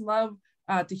would just love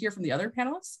to hear from the other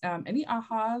panelists, any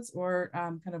ahas or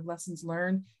kind of lessons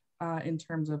learned in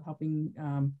terms of helping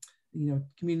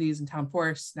communities and town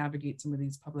forests navigate some of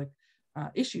these public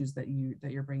issues that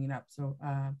you're bringing up. So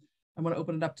I'm going to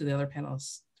open it up to the other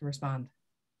panelists to respond.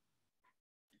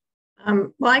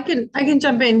 Well, I can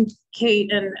jump in,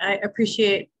 Kate, and I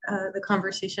appreciate the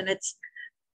conversation. It's,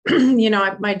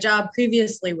 my job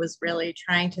previously was really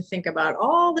trying to think about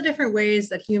all the different ways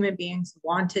that human beings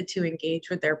wanted to engage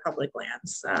with their public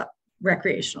lands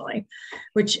recreationally,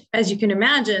 which, as you can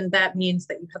imagine, that means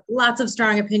that you have lots of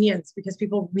strong opinions because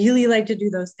people really like to do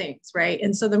those things, right?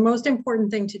 And so the most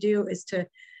important thing to do is to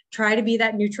try to be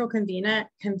that neutral convener.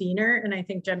 And I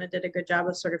think Jenna did a good job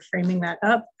of sort of framing that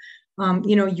up.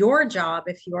 Your job,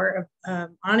 if you're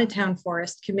on a town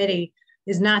forest committee,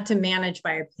 is not to manage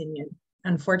by opinion.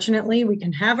 Unfortunately, we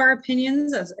can have our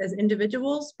opinions as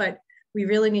individuals, but we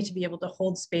really need to be able to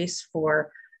hold space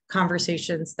for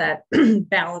conversations that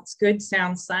balance good,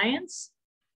 sound science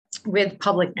with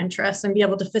public interest and be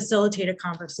able to facilitate a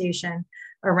conversation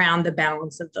around the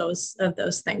balance of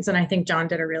those things. And I think John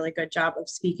did a really good job of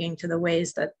speaking to the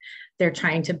ways that they're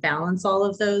trying to balance all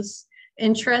of those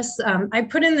interests. I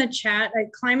put in the chat,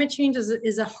 climate change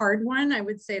is a hard one. I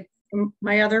would say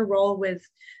my other role with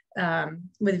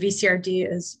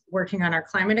VCRD is working on our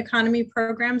climate economy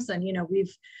programs. And,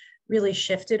 we've really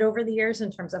shifted over the years in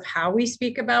terms of how we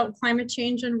speak about climate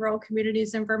change in rural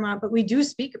communities in Vermont, but we do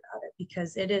speak about it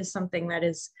because it is something that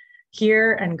is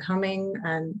here and coming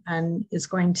and is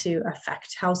going to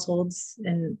affect households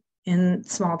in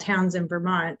small towns in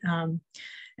Vermont.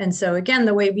 And so again,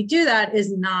 the way we do that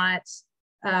is not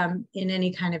in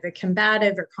any kind of a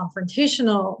combative or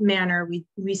confrontational manner.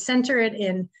 We center it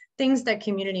in things that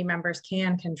community members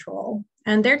can control.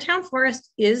 And their town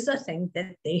forest is a thing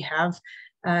that they have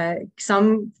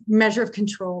some measure of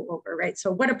control over, right?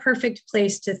 So what a perfect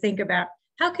place to think about,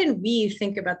 how can we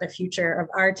think about the future of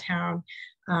our town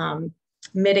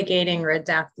mitigating or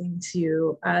adapting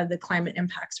to the climate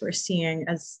impacts we're seeing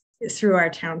through our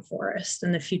town forest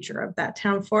and the future of that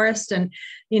town forest. And,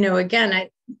 again,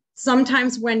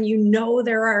 sometimes when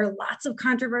there are lots of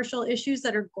controversial issues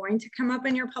that are going to come up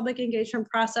in your public engagement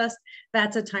process,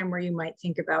 that's a time where you might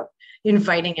think about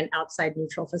inviting an outside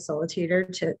neutral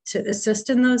facilitator to assist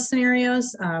in those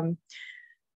scenarios.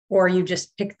 Or you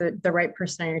just pick the right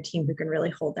person on your team who can really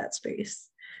hold that space.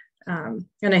 And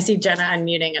I see Jenna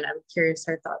unmuting, and I'm curious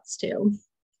her thoughts too.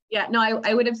 Yeah, no,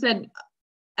 I would have said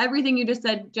everything you just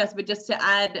said, Jess, but just to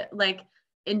add, like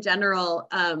in general,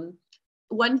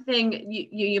 one thing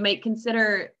you might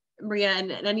consider, Maria,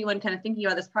 and anyone kind of thinking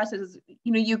about this process is,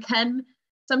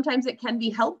 sometimes it can be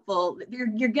helpful.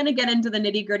 You're going to get into the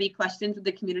nitty gritty questions with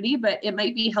the community, but it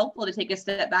might be helpful to take a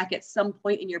step back at some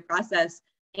point in your process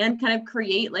and kind of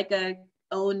create like a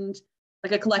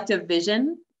collective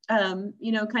vision,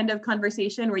 kind of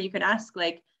conversation where you could ask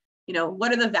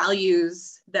what are the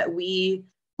values that we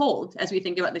hold as we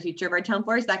think about the future of our town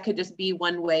forest? That could just be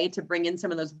one way to bring in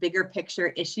some of those bigger picture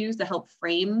issues to help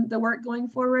frame the work going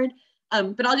forward.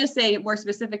 But I'll just say more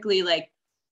specifically,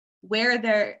 where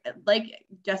there, like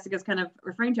Jessica's kind of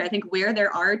referring to, I think where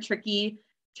there are tricky,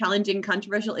 challenging,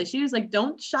 controversial issues,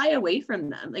 don't shy away from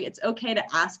them. It's okay to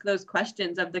ask those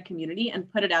questions of the community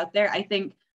and put it out there. I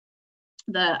think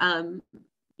in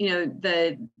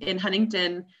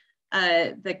Huntington,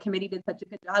 the committee did such a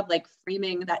good job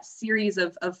framing that series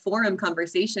of forum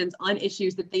conversations on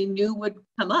issues that they knew would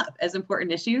come up as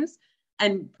important issues,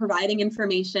 and providing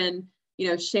information,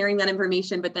 sharing that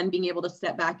information, but then being able to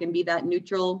step back and be that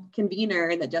neutral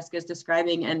convener that Jessica's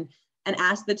describing and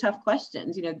ask the tough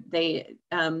questions. They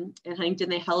in Huntington,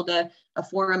 they held a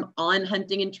forum on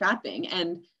hunting and trapping,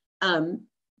 and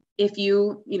if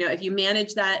you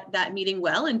manage that meeting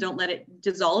well and don't let it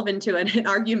dissolve into an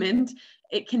argument,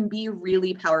 it can be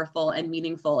really powerful and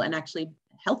meaningful and actually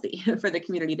healthy for the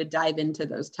community to dive into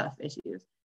those tough issues.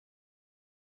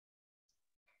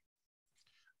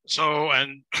 So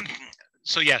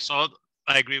yes, I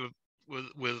agree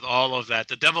with all of that.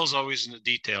 The devil's always in the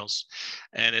details,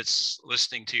 and it's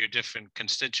listening to your different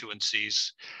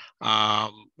constituencies,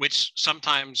 which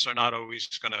sometimes are not always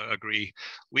going to agree.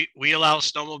 We allow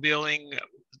snowmobiling.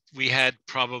 We had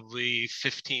probably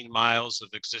 15 miles of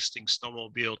existing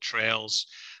snowmobile trails,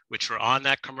 which were on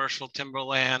that commercial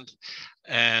timberland.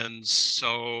 And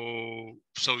so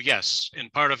yes, in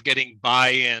part of getting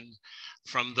buy-in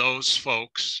from those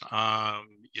folks,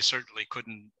 you certainly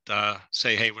couldn't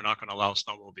say, hey, we're not going to allow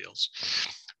snowmobiles.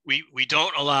 We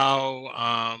don't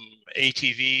allow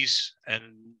ATVs, and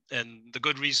the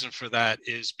good reason for that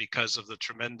is because of the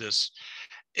tremendous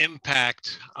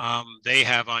impact they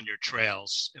have on your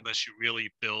trails unless you really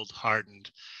build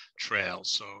hardened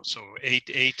trails. So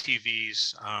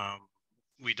ATVs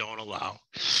we don't allow.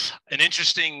 An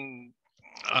interesting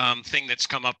thing that's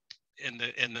come up in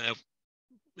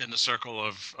the circle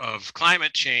of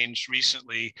climate change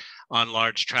recently on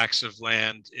large tracts of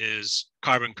land is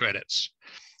carbon credits.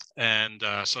 And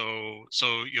so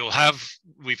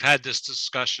we've had this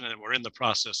discussion, and we're in the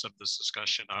process of this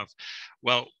discussion of,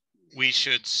 well, we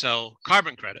should sell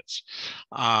carbon credits,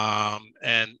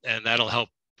 and that'll help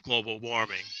global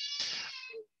warming.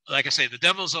 Like I say, the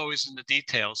devil's always in the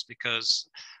details, because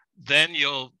then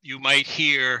you might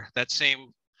hear that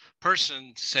same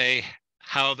person say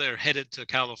how they're headed to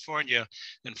California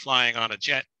and flying on a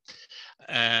jet,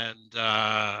 and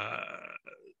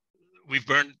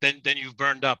you've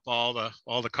burned up all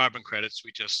the carbon credits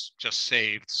we just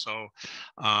saved. So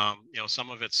some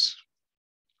of it's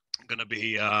going to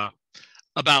be a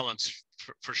balance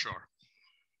for sure.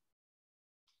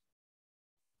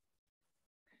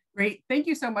 Great, thank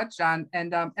you so much, John.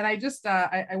 And I just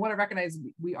I want to recognize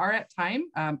we are at time,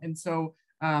 and so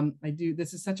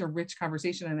this is such a rich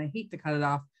conversation, and I hate to cut it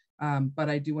off, but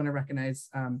I do want to recognize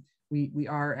we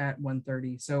are at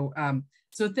 1:30.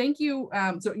 So thank you.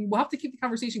 So we'll have to keep the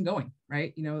conversation going,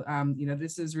 right?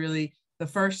 This is really the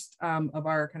first of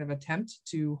our kind of attempt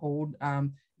to hold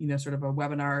sort of a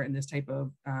webinar in this type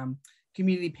of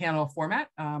community panel format,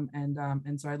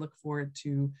 and so I look forward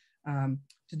to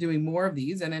doing more of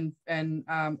these, and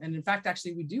in fact,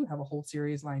 actually, we do have a whole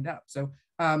series lined up. So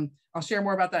I'll share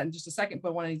more about that in just a second,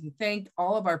 but wanted to thank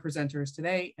all of our presenters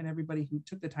today and everybody who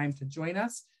took the time to join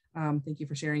us. Thank you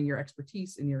for sharing your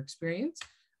expertise and your experience.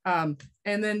 And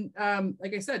then,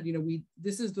 like I said,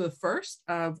 this is the first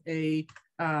of a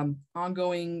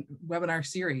ongoing webinar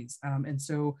series, and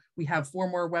so we have 4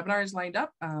 more webinars lined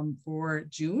up for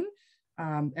June,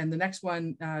 and the next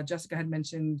one Jessica had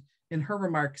mentioned in her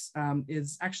remarks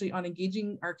is actually on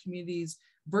engaging our communities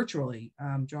virtually,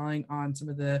 drawing on some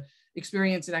of the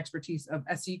experience and expertise of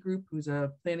SE Group, who's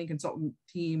a planning consultant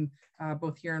team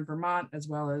both here in Vermont as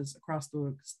well as across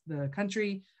the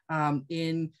country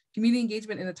in community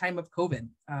engagement in a time of COVID.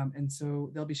 And so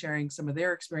they'll be sharing some of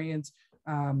their experience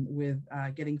with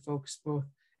getting folks both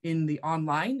in the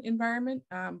online environment,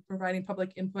 providing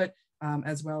public input,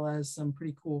 as well as some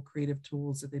pretty cool creative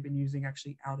tools that they've been using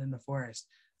actually out in the forest.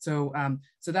 So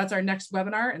that's our next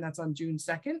webinar, and that's on June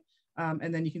 2nd.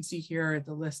 And then you can see here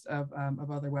the list of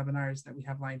other webinars that we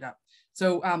have lined up.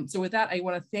 So with that, I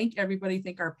want to thank everybody,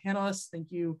 thank our panelists,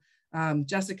 thank you,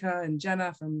 Jessica and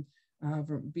Jenna from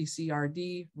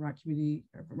VCRD,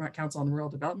 Vermont Council on Rural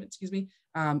Development, excuse me,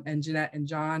 and Jeanette and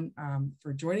John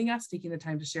for joining us, taking the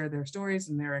time to share their stories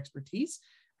and their expertise,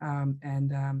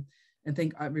 and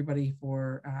thank everybody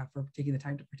for taking the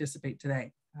time to participate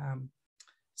today.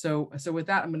 So with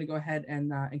that, I'm going to go ahead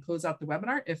and close out the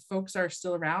webinar. If folks are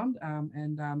still around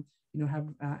and have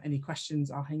any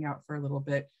questions, I'll hang out for a little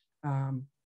bit. And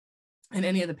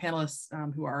any of the panelists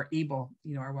who are able,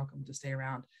 are welcome to stay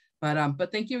around.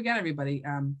 But thank you again, everybody.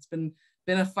 It's been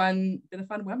a fun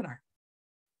webinar.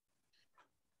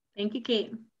 Thank you,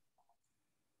 Kate.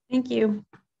 Thank you.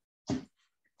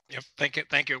 Yep. Thank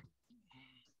you.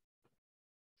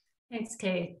 Thanks,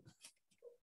 Kate.